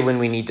tell you when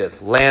we need to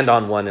land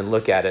on one and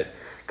look at it,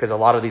 because a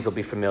lot of these will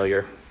be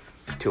familiar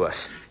to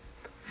us.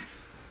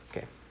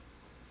 Okay.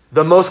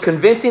 The most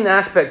convincing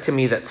aspect to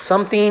me that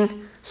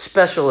something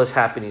special is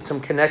happening, some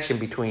connection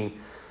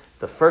between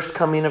the first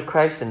coming of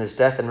Christ and his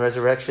death and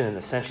resurrection and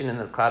ascension in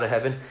the cloud of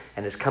heaven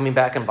and his coming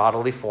back in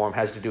bodily form,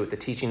 has to do with the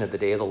teaching of the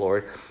day of the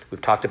Lord.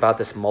 We've talked about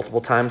this multiple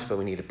times, but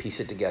we need to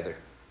piece it together.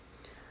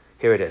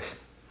 Here it is.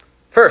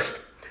 First,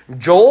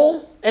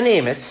 Joel and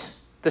Amos,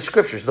 the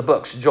scriptures, the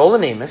books, Joel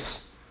and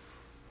Amos,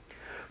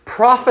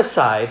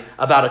 prophesied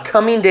about a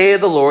coming day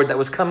of the Lord that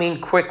was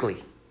coming quickly.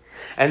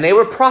 And they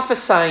were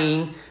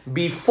prophesying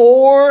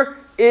before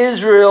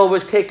Israel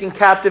was taken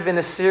captive in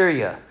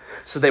Assyria.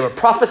 So they were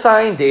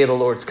prophesying, day of the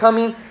Lord's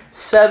coming.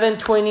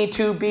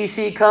 722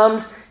 BC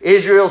comes,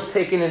 Israel's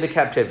taken into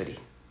captivity.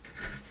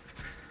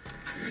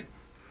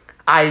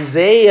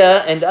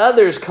 Isaiah and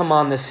others come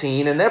on the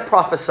scene, and they're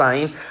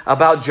prophesying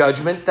about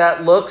judgment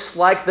that looks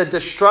like the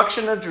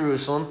destruction of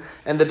Jerusalem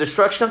and the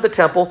destruction of the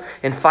temple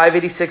in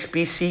 586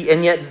 BC,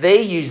 and yet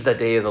they use the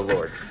day of the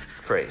Lord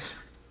phrase.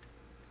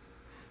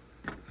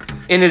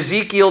 In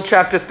Ezekiel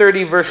chapter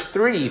 30, verse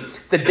 3,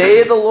 the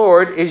day of the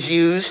Lord is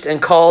used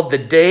and called the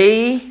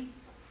day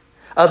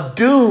of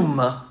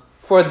doom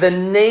for the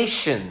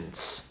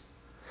nations,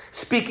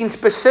 speaking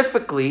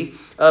specifically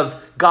of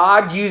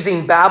God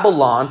using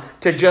Babylon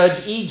to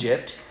judge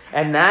Egypt,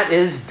 and that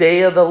is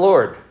day of the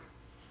Lord.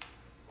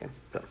 Okay.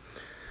 So,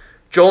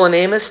 Joel and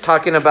Amos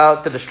talking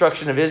about the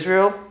destruction of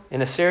Israel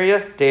in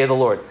Assyria, day of the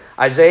Lord.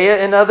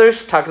 Isaiah and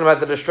others talking about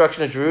the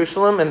destruction of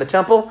Jerusalem and the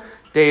temple,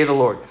 day of the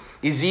Lord.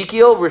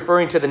 Ezekiel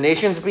referring to the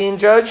nations being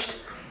judged,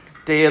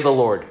 day of the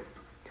Lord.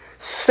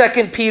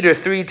 2 Peter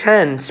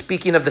 3:10,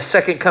 speaking of the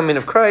second coming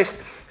of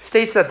Christ,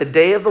 states that the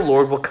day of the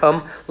Lord will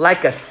come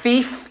like a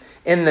thief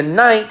in the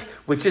night,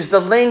 which is the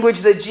language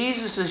that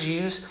Jesus has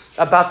used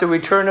about the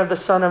return of the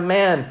Son of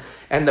Man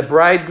and the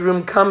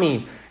bridegroom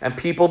coming and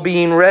people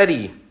being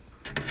ready.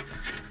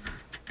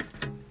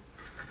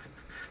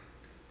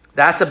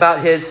 That's about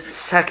his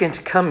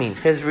second coming,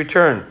 his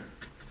return.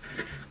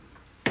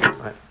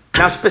 Right.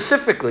 Now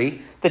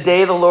specifically, the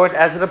day of the Lord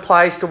as it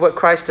applies to what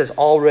Christ has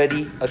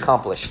already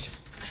accomplished.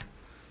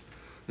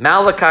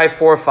 Malachi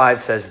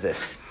 4:5 says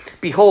this,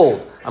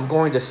 "Behold, I'm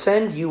going to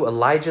send you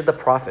Elijah the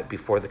prophet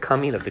before the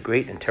coming of the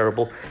great and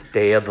terrible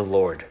day of the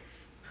Lord."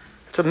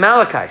 That's what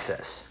Malachi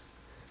says.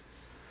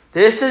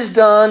 This is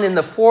done in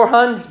the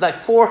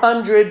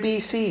 400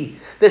 BC.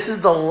 This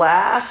is the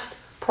last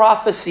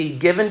prophecy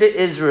given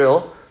to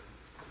Israel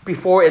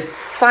before it's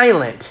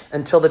silent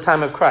until the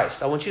time of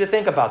Christ. I want you to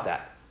think about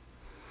that.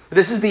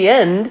 This is the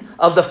end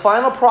of the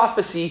final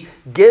prophecy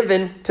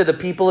given to the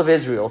people of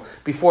Israel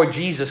before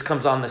Jesus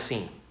comes on the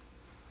scene.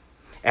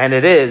 And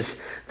it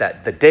is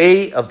that the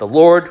day of the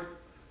Lord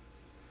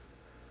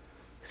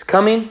is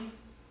coming,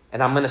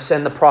 and I'm going to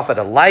send the prophet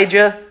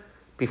Elijah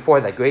before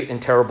that great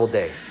and terrible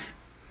day.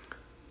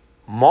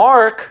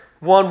 Mark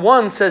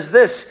 1:1 says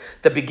this,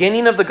 "The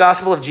beginning of the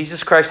gospel of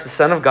Jesus Christ, the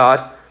Son of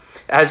God,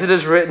 as it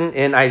is written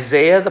in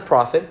Isaiah the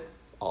prophet,"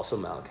 also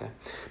Malachi,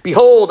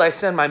 "Behold, I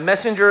send my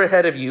messenger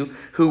ahead of you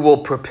who will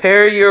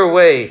prepare your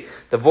way.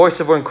 The voice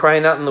of one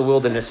crying out in the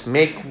wilderness,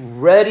 make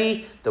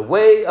ready the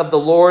way of the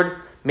Lord,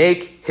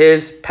 make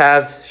his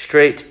paths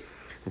straight."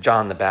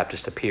 John the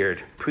Baptist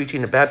appeared,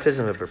 preaching a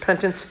baptism of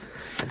repentance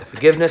and the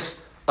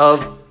forgiveness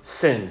of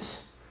sins.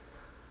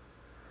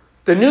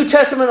 The New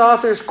Testament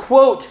authors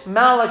quote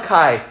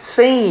Malachi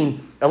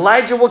saying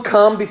Elijah will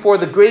come before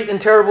the great and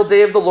terrible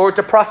day of the Lord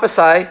to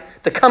prophesy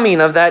the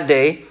coming of that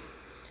day.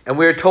 And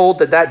we are told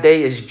that that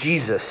day is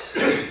Jesus.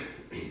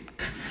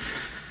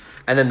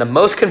 And then the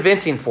most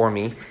convincing for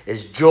me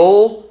is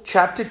Joel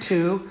chapter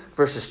 2,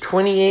 verses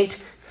 28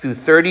 through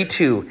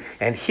 32.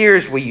 And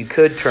here's where you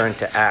could turn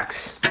to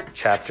Acts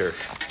chapter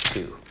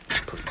 2,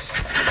 please.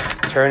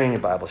 Turn in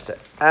your Bibles to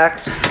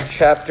Acts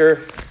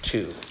chapter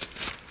 2.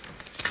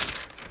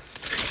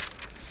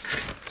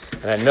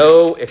 And I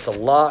know it's a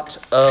lot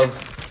of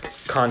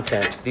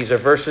content. These are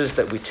verses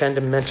that we tend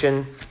to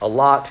mention a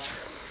lot.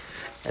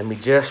 And we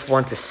just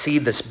want to see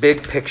this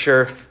big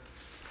picture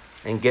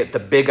and get the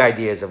big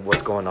ideas of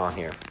what's going on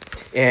here.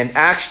 In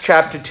Acts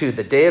chapter 2,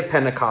 the day of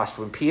Pentecost,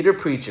 when Peter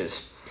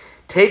preaches,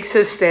 takes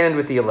his stand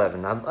with the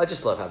 11. I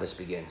just love how this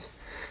begins.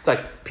 It's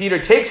like Peter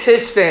takes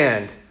his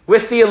stand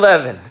with the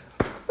 11.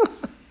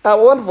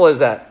 How wonderful is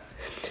that?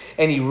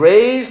 And he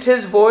raised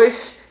his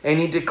voice and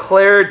he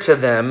declared to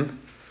them,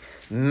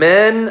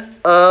 "Men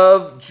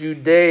of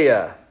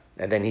Judea."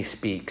 And then he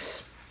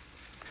speaks.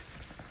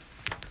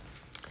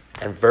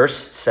 And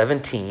verse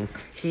 17,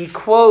 he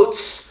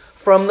quotes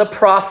from the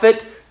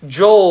prophet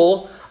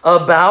Joel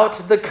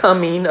about the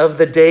coming of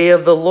the day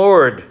of the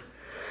Lord.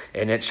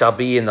 "And it shall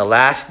be in the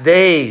last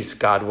days,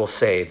 God will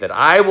say, that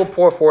I will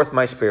pour forth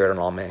my spirit on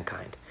all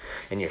mankind.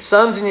 And your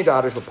sons and your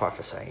daughters will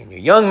prophesy, and your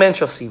young men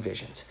shall see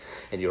visions,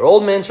 and your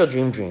old men shall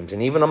dream dreams,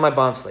 and even on my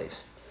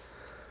bondslaves.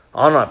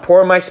 On I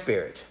pour my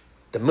spirit.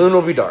 The moon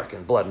will be dark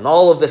and blood," and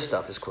all of this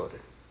stuff is quoted.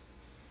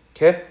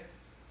 Okay?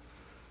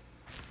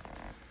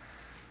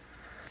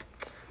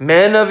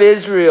 "Men of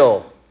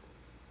Israel,"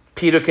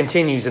 Peter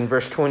continues in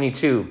verse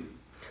 22.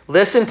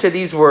 "Listen to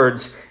these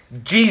words,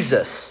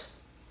 Jesus."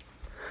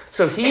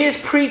 So he is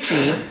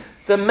preaching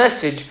the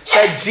message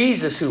that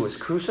Jesus, who was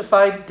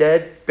crucified,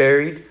 dead,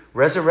 buried,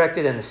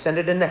 resurrected, and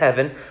ascended into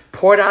heaven,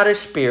 poured out his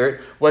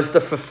spirit, was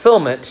the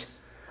fulfillment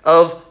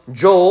of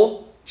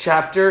Joel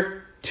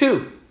chapter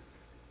 2.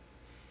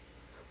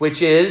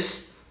 Which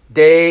is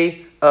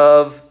day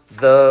of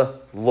the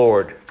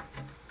Lord.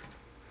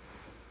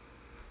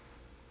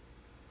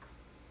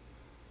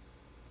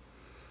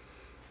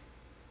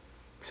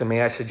 So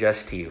may I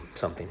suggest to you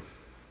something?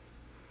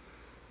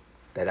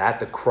 That at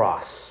the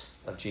cross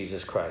of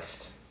Jesus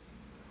Christ,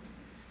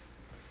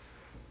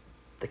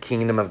 the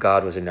kingdom of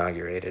God was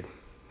inaugurated.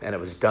 And it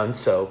was done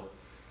so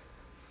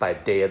by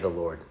day of the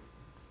Lord.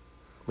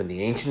 When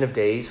the Ancient of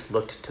Days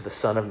looked to the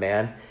Son of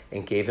Man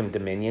and gave him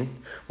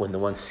dominion, when the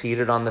one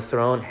seated on the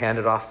throne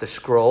handed off the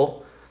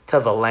scroll to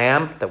the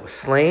Lamb that was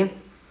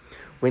slain,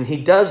 when he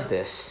does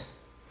this,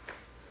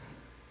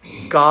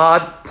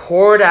 God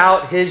poured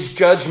out his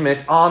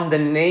judgment on the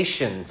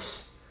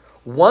nations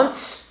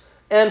once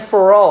and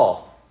for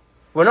all.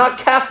 We're not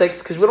Catholics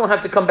because we don't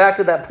have to come back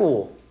to that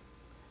pool.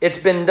 It's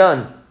been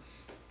done.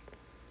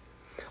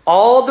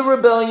 All the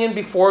rebellion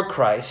before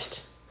Christ,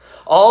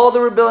 all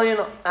the rebellion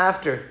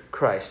after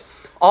Christ,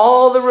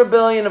 all the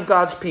rebellion of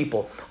God's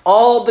people,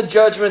 all the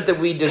judgment that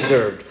we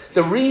deserved,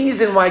 the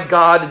reason why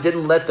God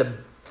didn't let the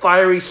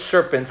fiery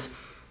serpents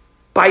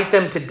bite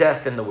them to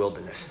death in the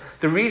wilderness,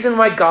 the reason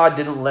why God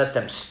didn't let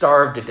them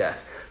starve to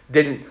death,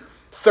 didn't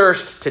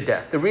thirst to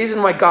death, the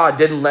reason why God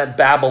didn't let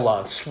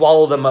Babylon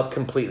swallow them up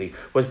completely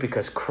was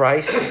because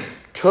Christ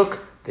took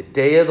the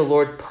day of the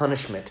Lord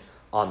punishment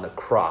on the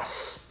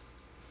cross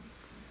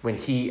when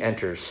he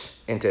enters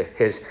into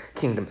his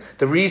kingdom.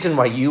 The reason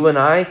why you and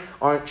I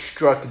aren't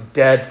struck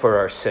dead for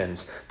our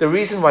sins, the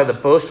reason why the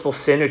boastful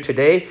sinner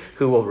today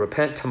who will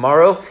repent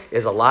tomorrow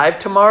is alive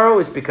tomorrow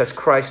is because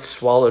Christ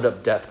swallowed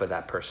up death for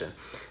that person.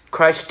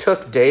 Christ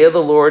took day of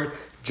the Lord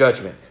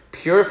judgment,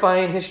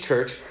 purifying his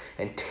church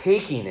and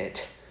taking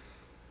it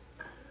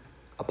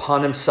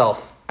upon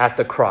himself at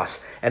the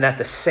cross. And at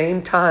the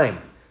same time,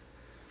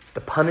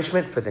 The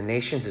punishment for the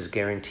nations is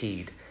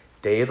guaranteed.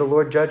 Day of the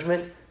Lord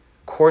judgment,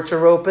 courts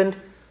are opened.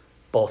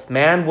 Both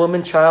man,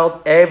 woman,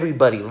 child,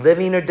 everybody,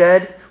 living or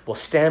dead, will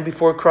stand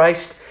before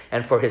Christ.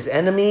 And for his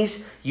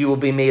enemies, you will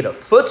be made a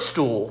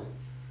footstool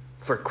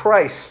for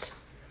Christ.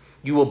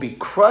 You will be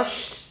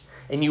crushed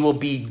and you will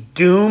be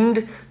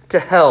doomed to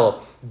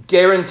hell.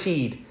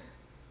 Guaranteed.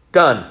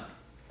 Done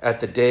at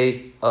the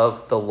day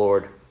of the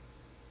Lord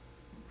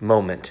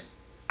moment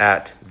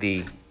at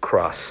the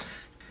cross.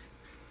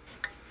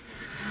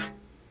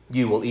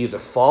 You will either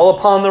fall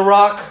upon the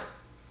rock,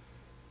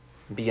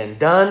 be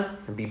undone,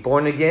 and be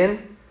born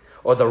again,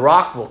 or the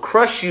rock will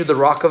crush you, the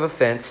rock of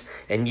offense,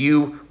 and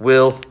you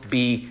will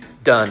be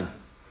done.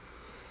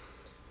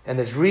 And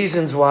there's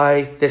reasons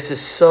why this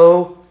is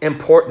so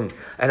important.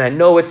 And I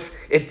know it's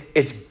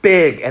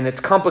big and it's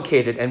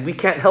complicated, and we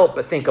can't help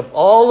but think of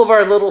all of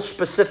our little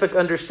specific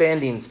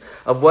understandings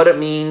of what it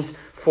means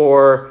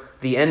for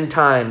the end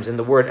times and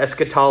the word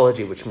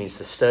eschatology, which means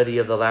the study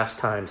of the last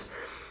times.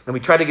 And we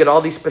try to get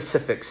all these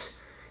specifics.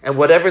 And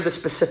whatever the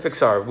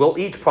specifics are, we'll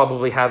each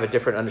probably have a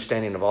different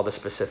understanding of all the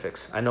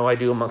specifics. I know I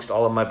do amongst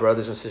all of my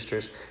brothers and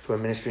sisters who are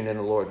ministering in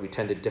the Lord. We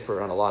tend to differ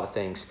on a lot of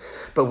things.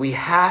 But we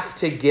have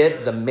to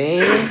get the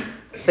main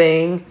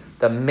thing.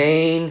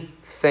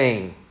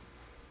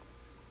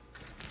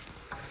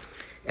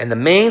 And the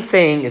main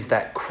thing is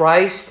that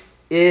Christ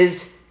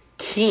is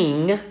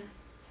king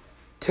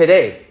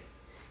today.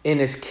 In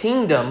his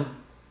kingdom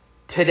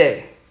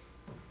today.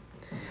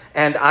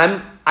 And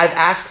I've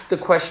asked the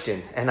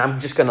question, and I'm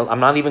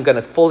not even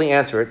gonna fully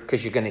answer it,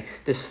 because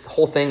this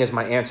whole thing is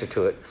my answer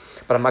to it,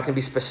 but I'm not gonna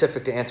be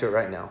specific to answer it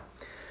right now.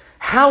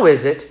 How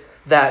is it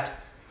that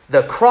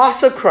the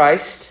cross of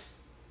Christ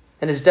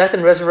and his death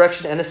and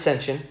resurrection and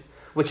ascension,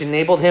 which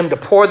enabled him to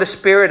pour the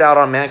Spirit out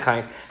on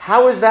mankind,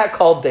 how is that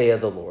called Day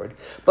of the Lord?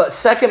 But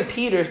 2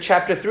 Peter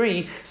chapter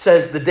 3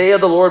 says the day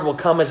of the Lord will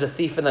come as a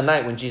thief in the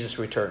night when Jesus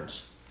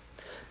returns.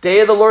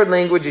 Day of the Lord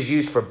language is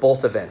used for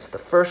both events, the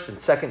first and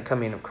second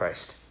coming of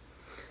Christ.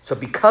 So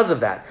because of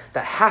that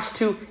has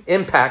to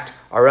impact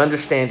our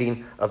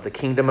understanding of the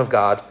kingdom of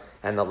God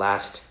and the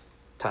last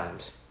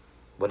times.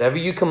 Whatever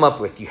you come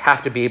up with, you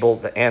have to be able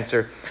to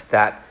answer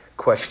that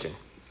question.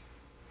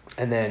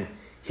 And then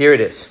here it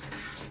is.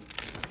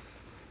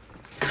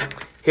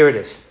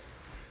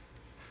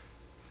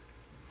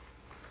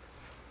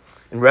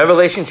 In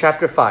Revelation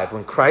chapter 5,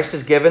 when Christ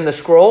is given the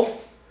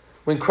scroll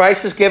in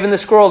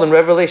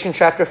Revelation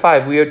chapter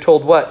 5, we are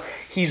told what?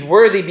 He's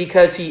worthy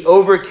because he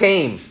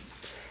overcame.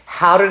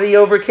 How did he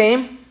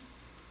overcome?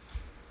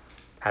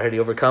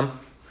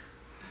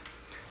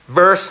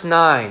 Verse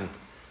 9.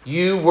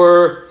 You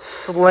were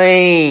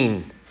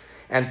slain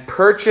and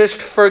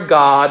purchased for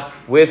God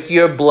with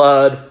your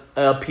blood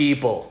a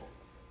people.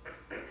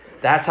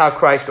 That's how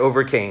Christ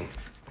overcame.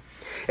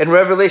 In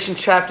Revelation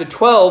chapter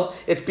 12,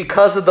 it's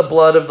because of the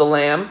blood of the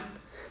Lamb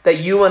that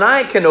you and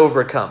I can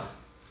overcome.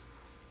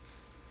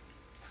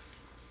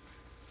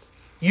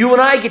 You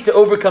and I get to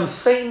overcome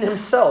Satan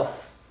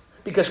himself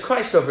because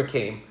Christ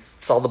overcame.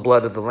 It's all the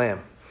blood of the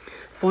Lamb.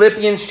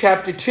 Philippians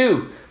chapter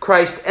 2,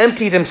 Christ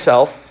emptied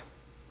himself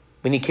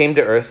when he came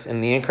to earth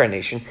in the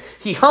incarnation.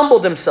 He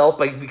humbled himself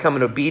by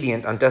becoming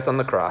obedient on death on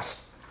the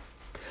cross.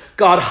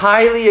 God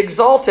highly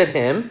exalted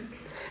him,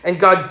 and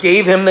God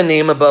gave him the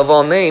name above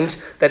all names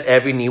that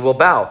every knee will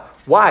bow.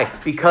 Why?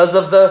 Because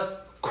of the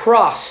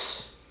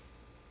cross.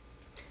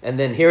 And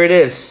then here it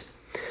is.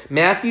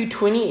 Matthew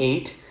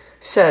 28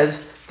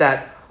 says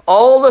that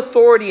all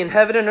authority in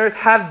heaven and earth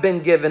have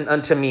been given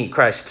unto me,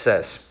 Christ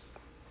says.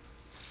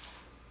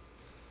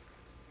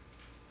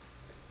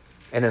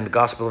 And in the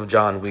Gospel of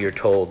John, we are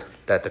told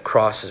that the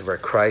cross is where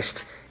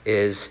Christ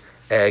is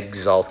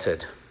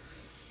exalted.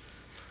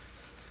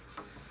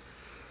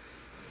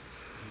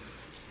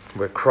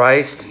 Where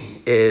Christ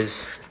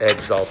is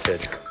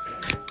exalted.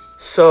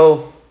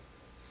 So,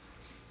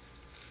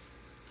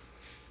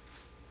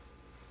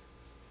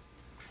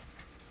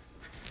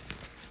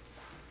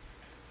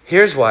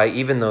 here's why,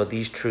 even though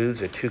these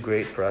truths are too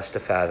great for us to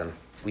fathom,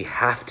 we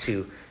have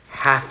to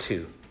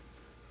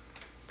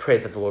pray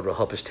that the Lord will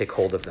help us take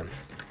hold of them.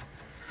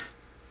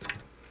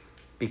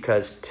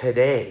 Because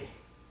today,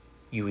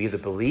 you either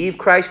believe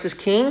Christ is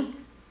king,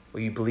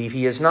 or you believe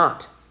he is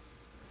not.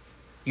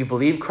 You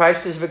believe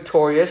Christ is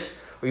victorious,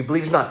 or you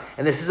believe he's not.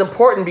 And this is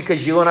important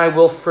because you and I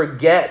will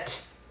forget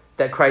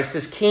that Christ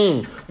is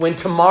king. When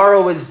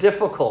tomorrow is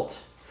difficult,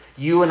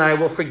 you and I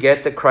will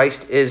forget that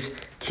Christ is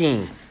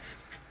king.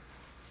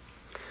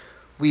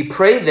 We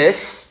pray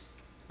this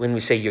when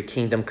we say, your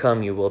kingdom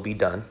come, your will be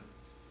done.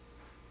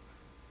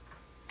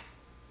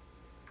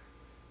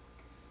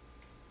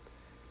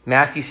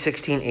 Matthew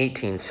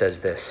 16:18 says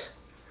this,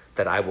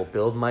 that I will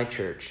build my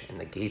church, and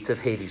the gates of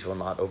Hades will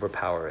not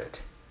overpower it.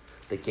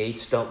 The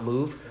gates don't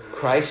move.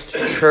 Christ's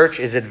church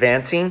is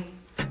advancing.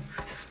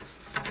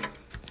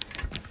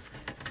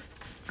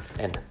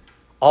 And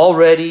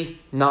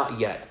already, not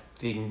yet.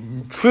 The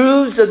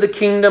truths of the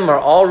kingdom are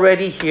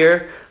already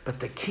here, but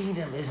the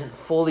kingdom isn't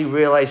fully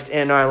realized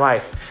in our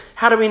life.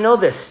 How do we know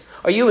this?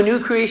 Are you a new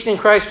creation in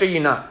Christ or are you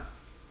not?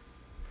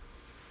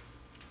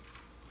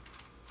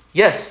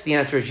 Yes, the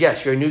answer is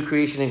yes. You're a new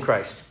creation in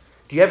Christ.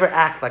 Do you ever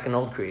act like an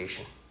old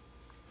creation?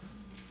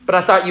 But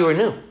I thought you were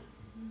new.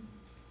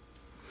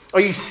 Are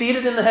you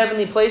seated in the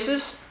heavenly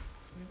places?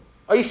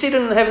 Are you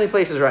seated in the heavenly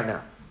places right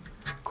now?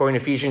 According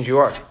to Ephesians, you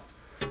are.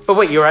 But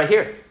wait, you're right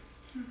here.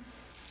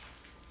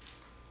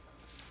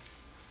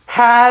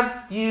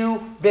 Have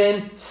you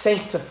been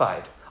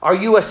sanctified? Are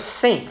you a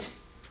saint?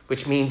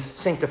 Which means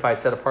sanctified,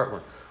 set apart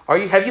one.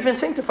 Have you been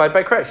sanctified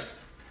by Christ?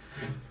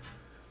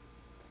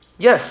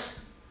 Yes.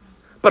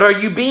 But are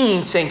you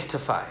being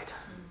sanctified?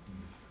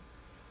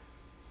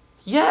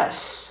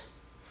 Yes.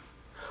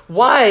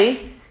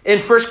 Why in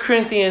 1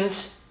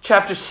 Corinthians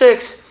chapter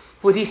 6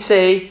 would he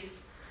say,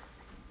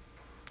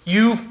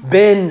 you've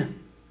been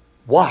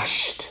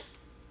washed?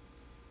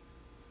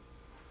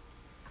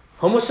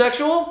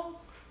 Homosexual,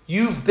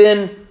 you've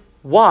been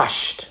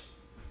washed.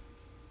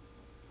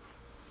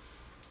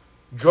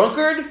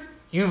 Drunkard,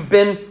 you've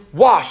been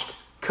washed.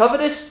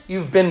 Covetous,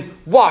 you've been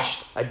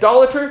washed.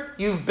 Idolater,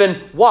 you've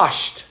been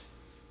washed.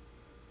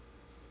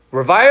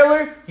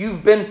 Reviler,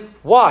 you've been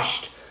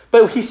washed.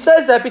 But he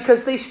says that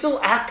because they still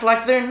act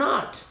like they're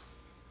not.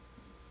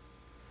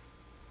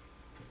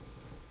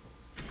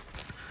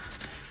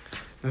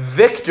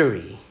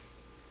 Victory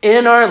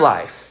in our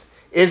life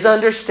is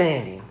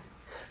understanding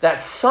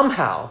that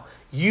somehow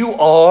you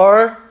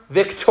are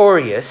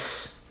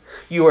victorious.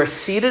 You are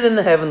seated in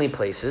the heavenly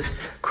places.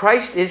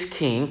 Christ is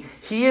king.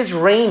 He is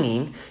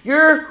reigning.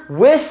 You're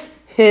with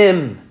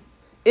him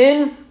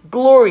in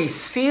glory,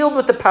 sealed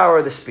with the power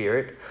of the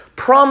Spirit,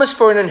 promised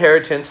for an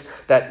inheritance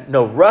that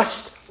no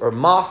rust or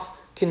moth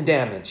can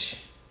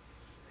damage.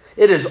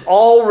 It is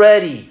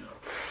already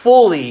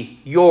fully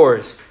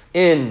yours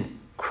in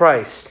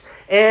Christ.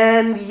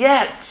 And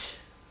yet,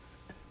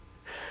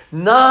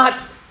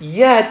 not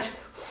yet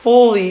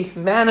fully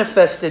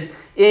manifested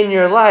in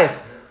your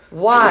life.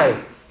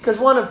 Why? Because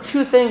one of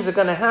two things are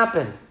going to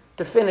happen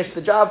to finish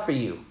the job for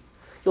you.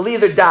 You'll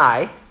either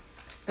die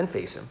and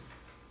face him,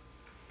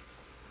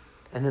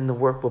 and then the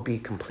work will be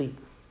complete.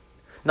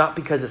 Not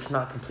because it's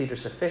not complete or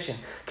sufficient.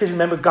 Because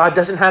remember, God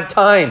doesn't have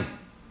time.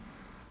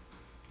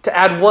 To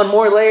add one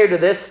more layer to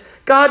this,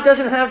 God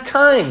doesn't have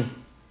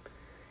time.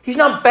 He's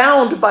not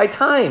bound by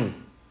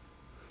time.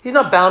 He's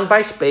not bound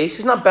by space.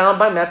 He's not bound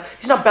by matter.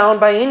 He's not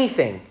bound by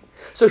anything.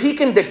 So he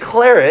can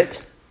declare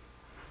it.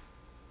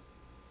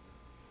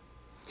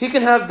 He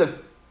can have the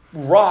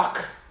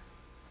rock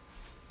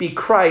be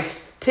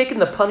Christ taking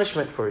the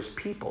punishment for his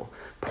people,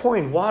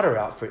 pouring water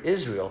out for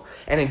Israel.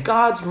 And in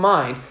God's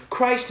mind,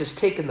 Christ has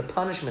taken the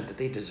punishment that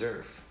they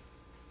deserve.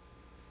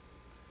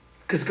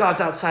 Because God's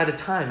outside of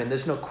time and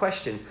there's no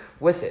question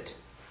with it.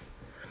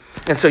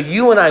 And so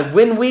you and I,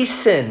 when we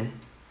sin,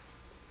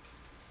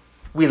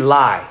 we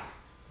lie.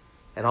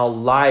 And all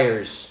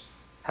liars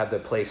have their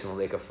place in the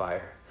lake of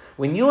fire.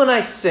 When you and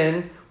I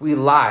sin, we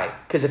lie.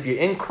 Because if you're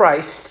in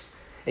Christ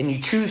and you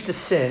choose to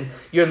sin,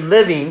 you're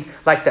living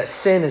like that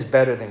sin is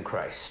better than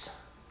Christ.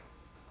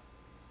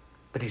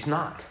 But he's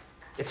not.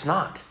 It's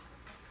not.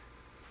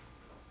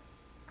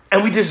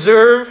 And we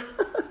deserve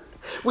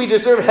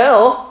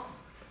hell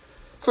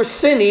for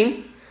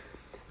sinning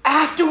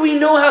after we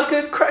know how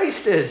good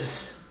Christ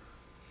is.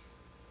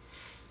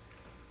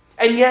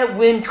 And yet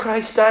when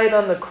Christ died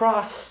on the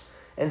cross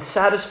and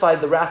satisfied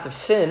the wrath of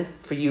sin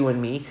for you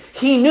and me,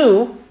 he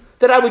knew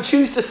that I would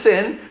choose to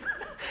sin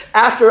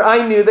after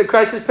I knew that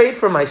Christ has paid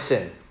for my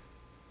sin.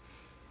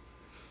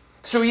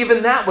 So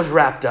even that was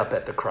wrapped up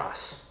at the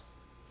cross.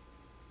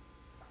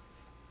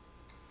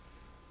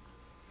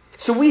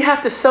 So we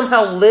have to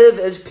somehow live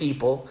as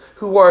people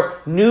who are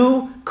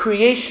new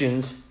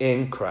creations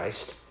in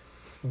Christ,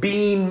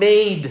 being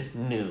made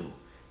new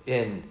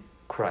in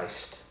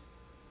Christ.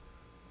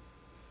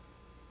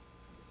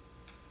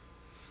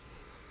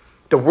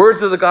 The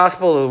words of the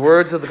gospel are the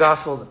words of the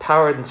gospel, the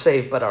power and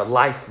save, but our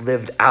life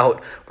lived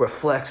out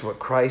reflects what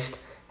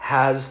Christ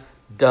has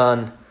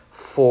done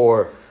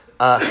for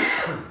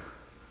us.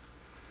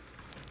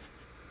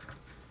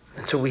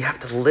 And so we have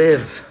to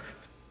live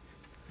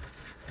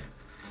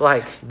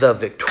like the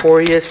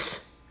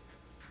victorious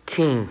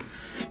King.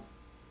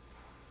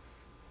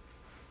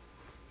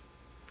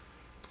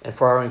 And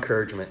for our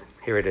encouragement,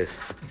 here it is.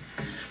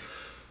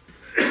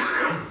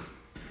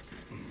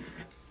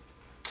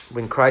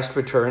 When Christ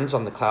returns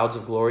on the clouds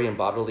of glory in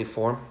bodily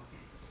form,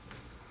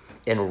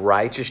 in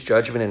righteous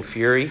judgment and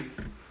fury,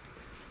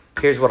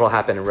 here's what will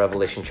happen in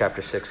Revelation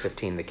chapter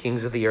 6:15. The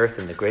kings of the earth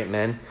and the great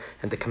men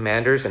and the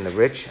commanders and the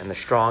rich and the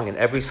strong and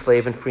every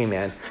slave and free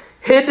man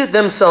hid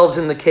themselves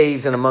in the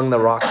caves and among the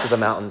rocks of the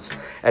mountains.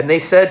 And they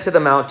said to the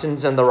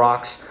mountains and the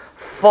rocks,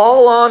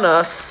 fall on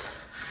us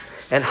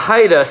and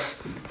hide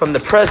us from the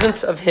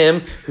presence of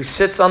him who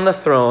sits on the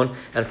throne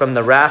and from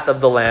the wrath of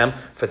the Lamb,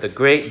 for the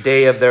great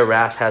day of their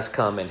wrath has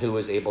come, and who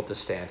is able to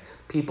stand?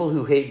 People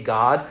who hate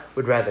God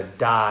would rather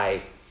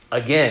die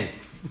again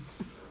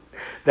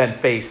than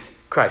face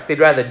Christ. They'd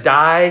rather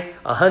die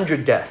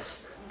 100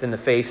 deaths than to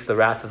face the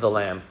wrath of the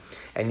Lamb.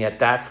 And yet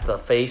that's the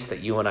face that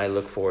you and I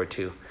look forward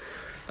to,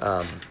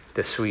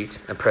 the sweet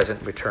and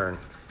present return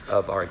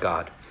of our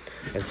God.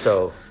 And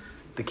so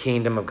The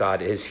kingdom of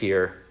God is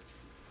here.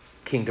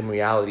 Kingdom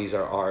realities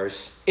are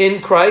ours.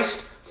 In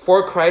Christ,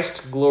 for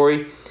Christ's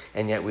glory,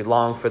 and yet we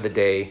long for the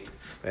day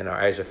when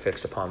our eyes are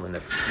fixed upon when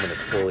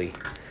it's fully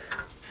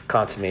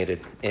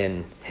consummated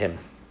in him.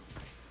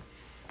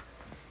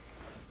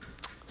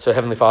 So,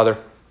 Heavenly Father,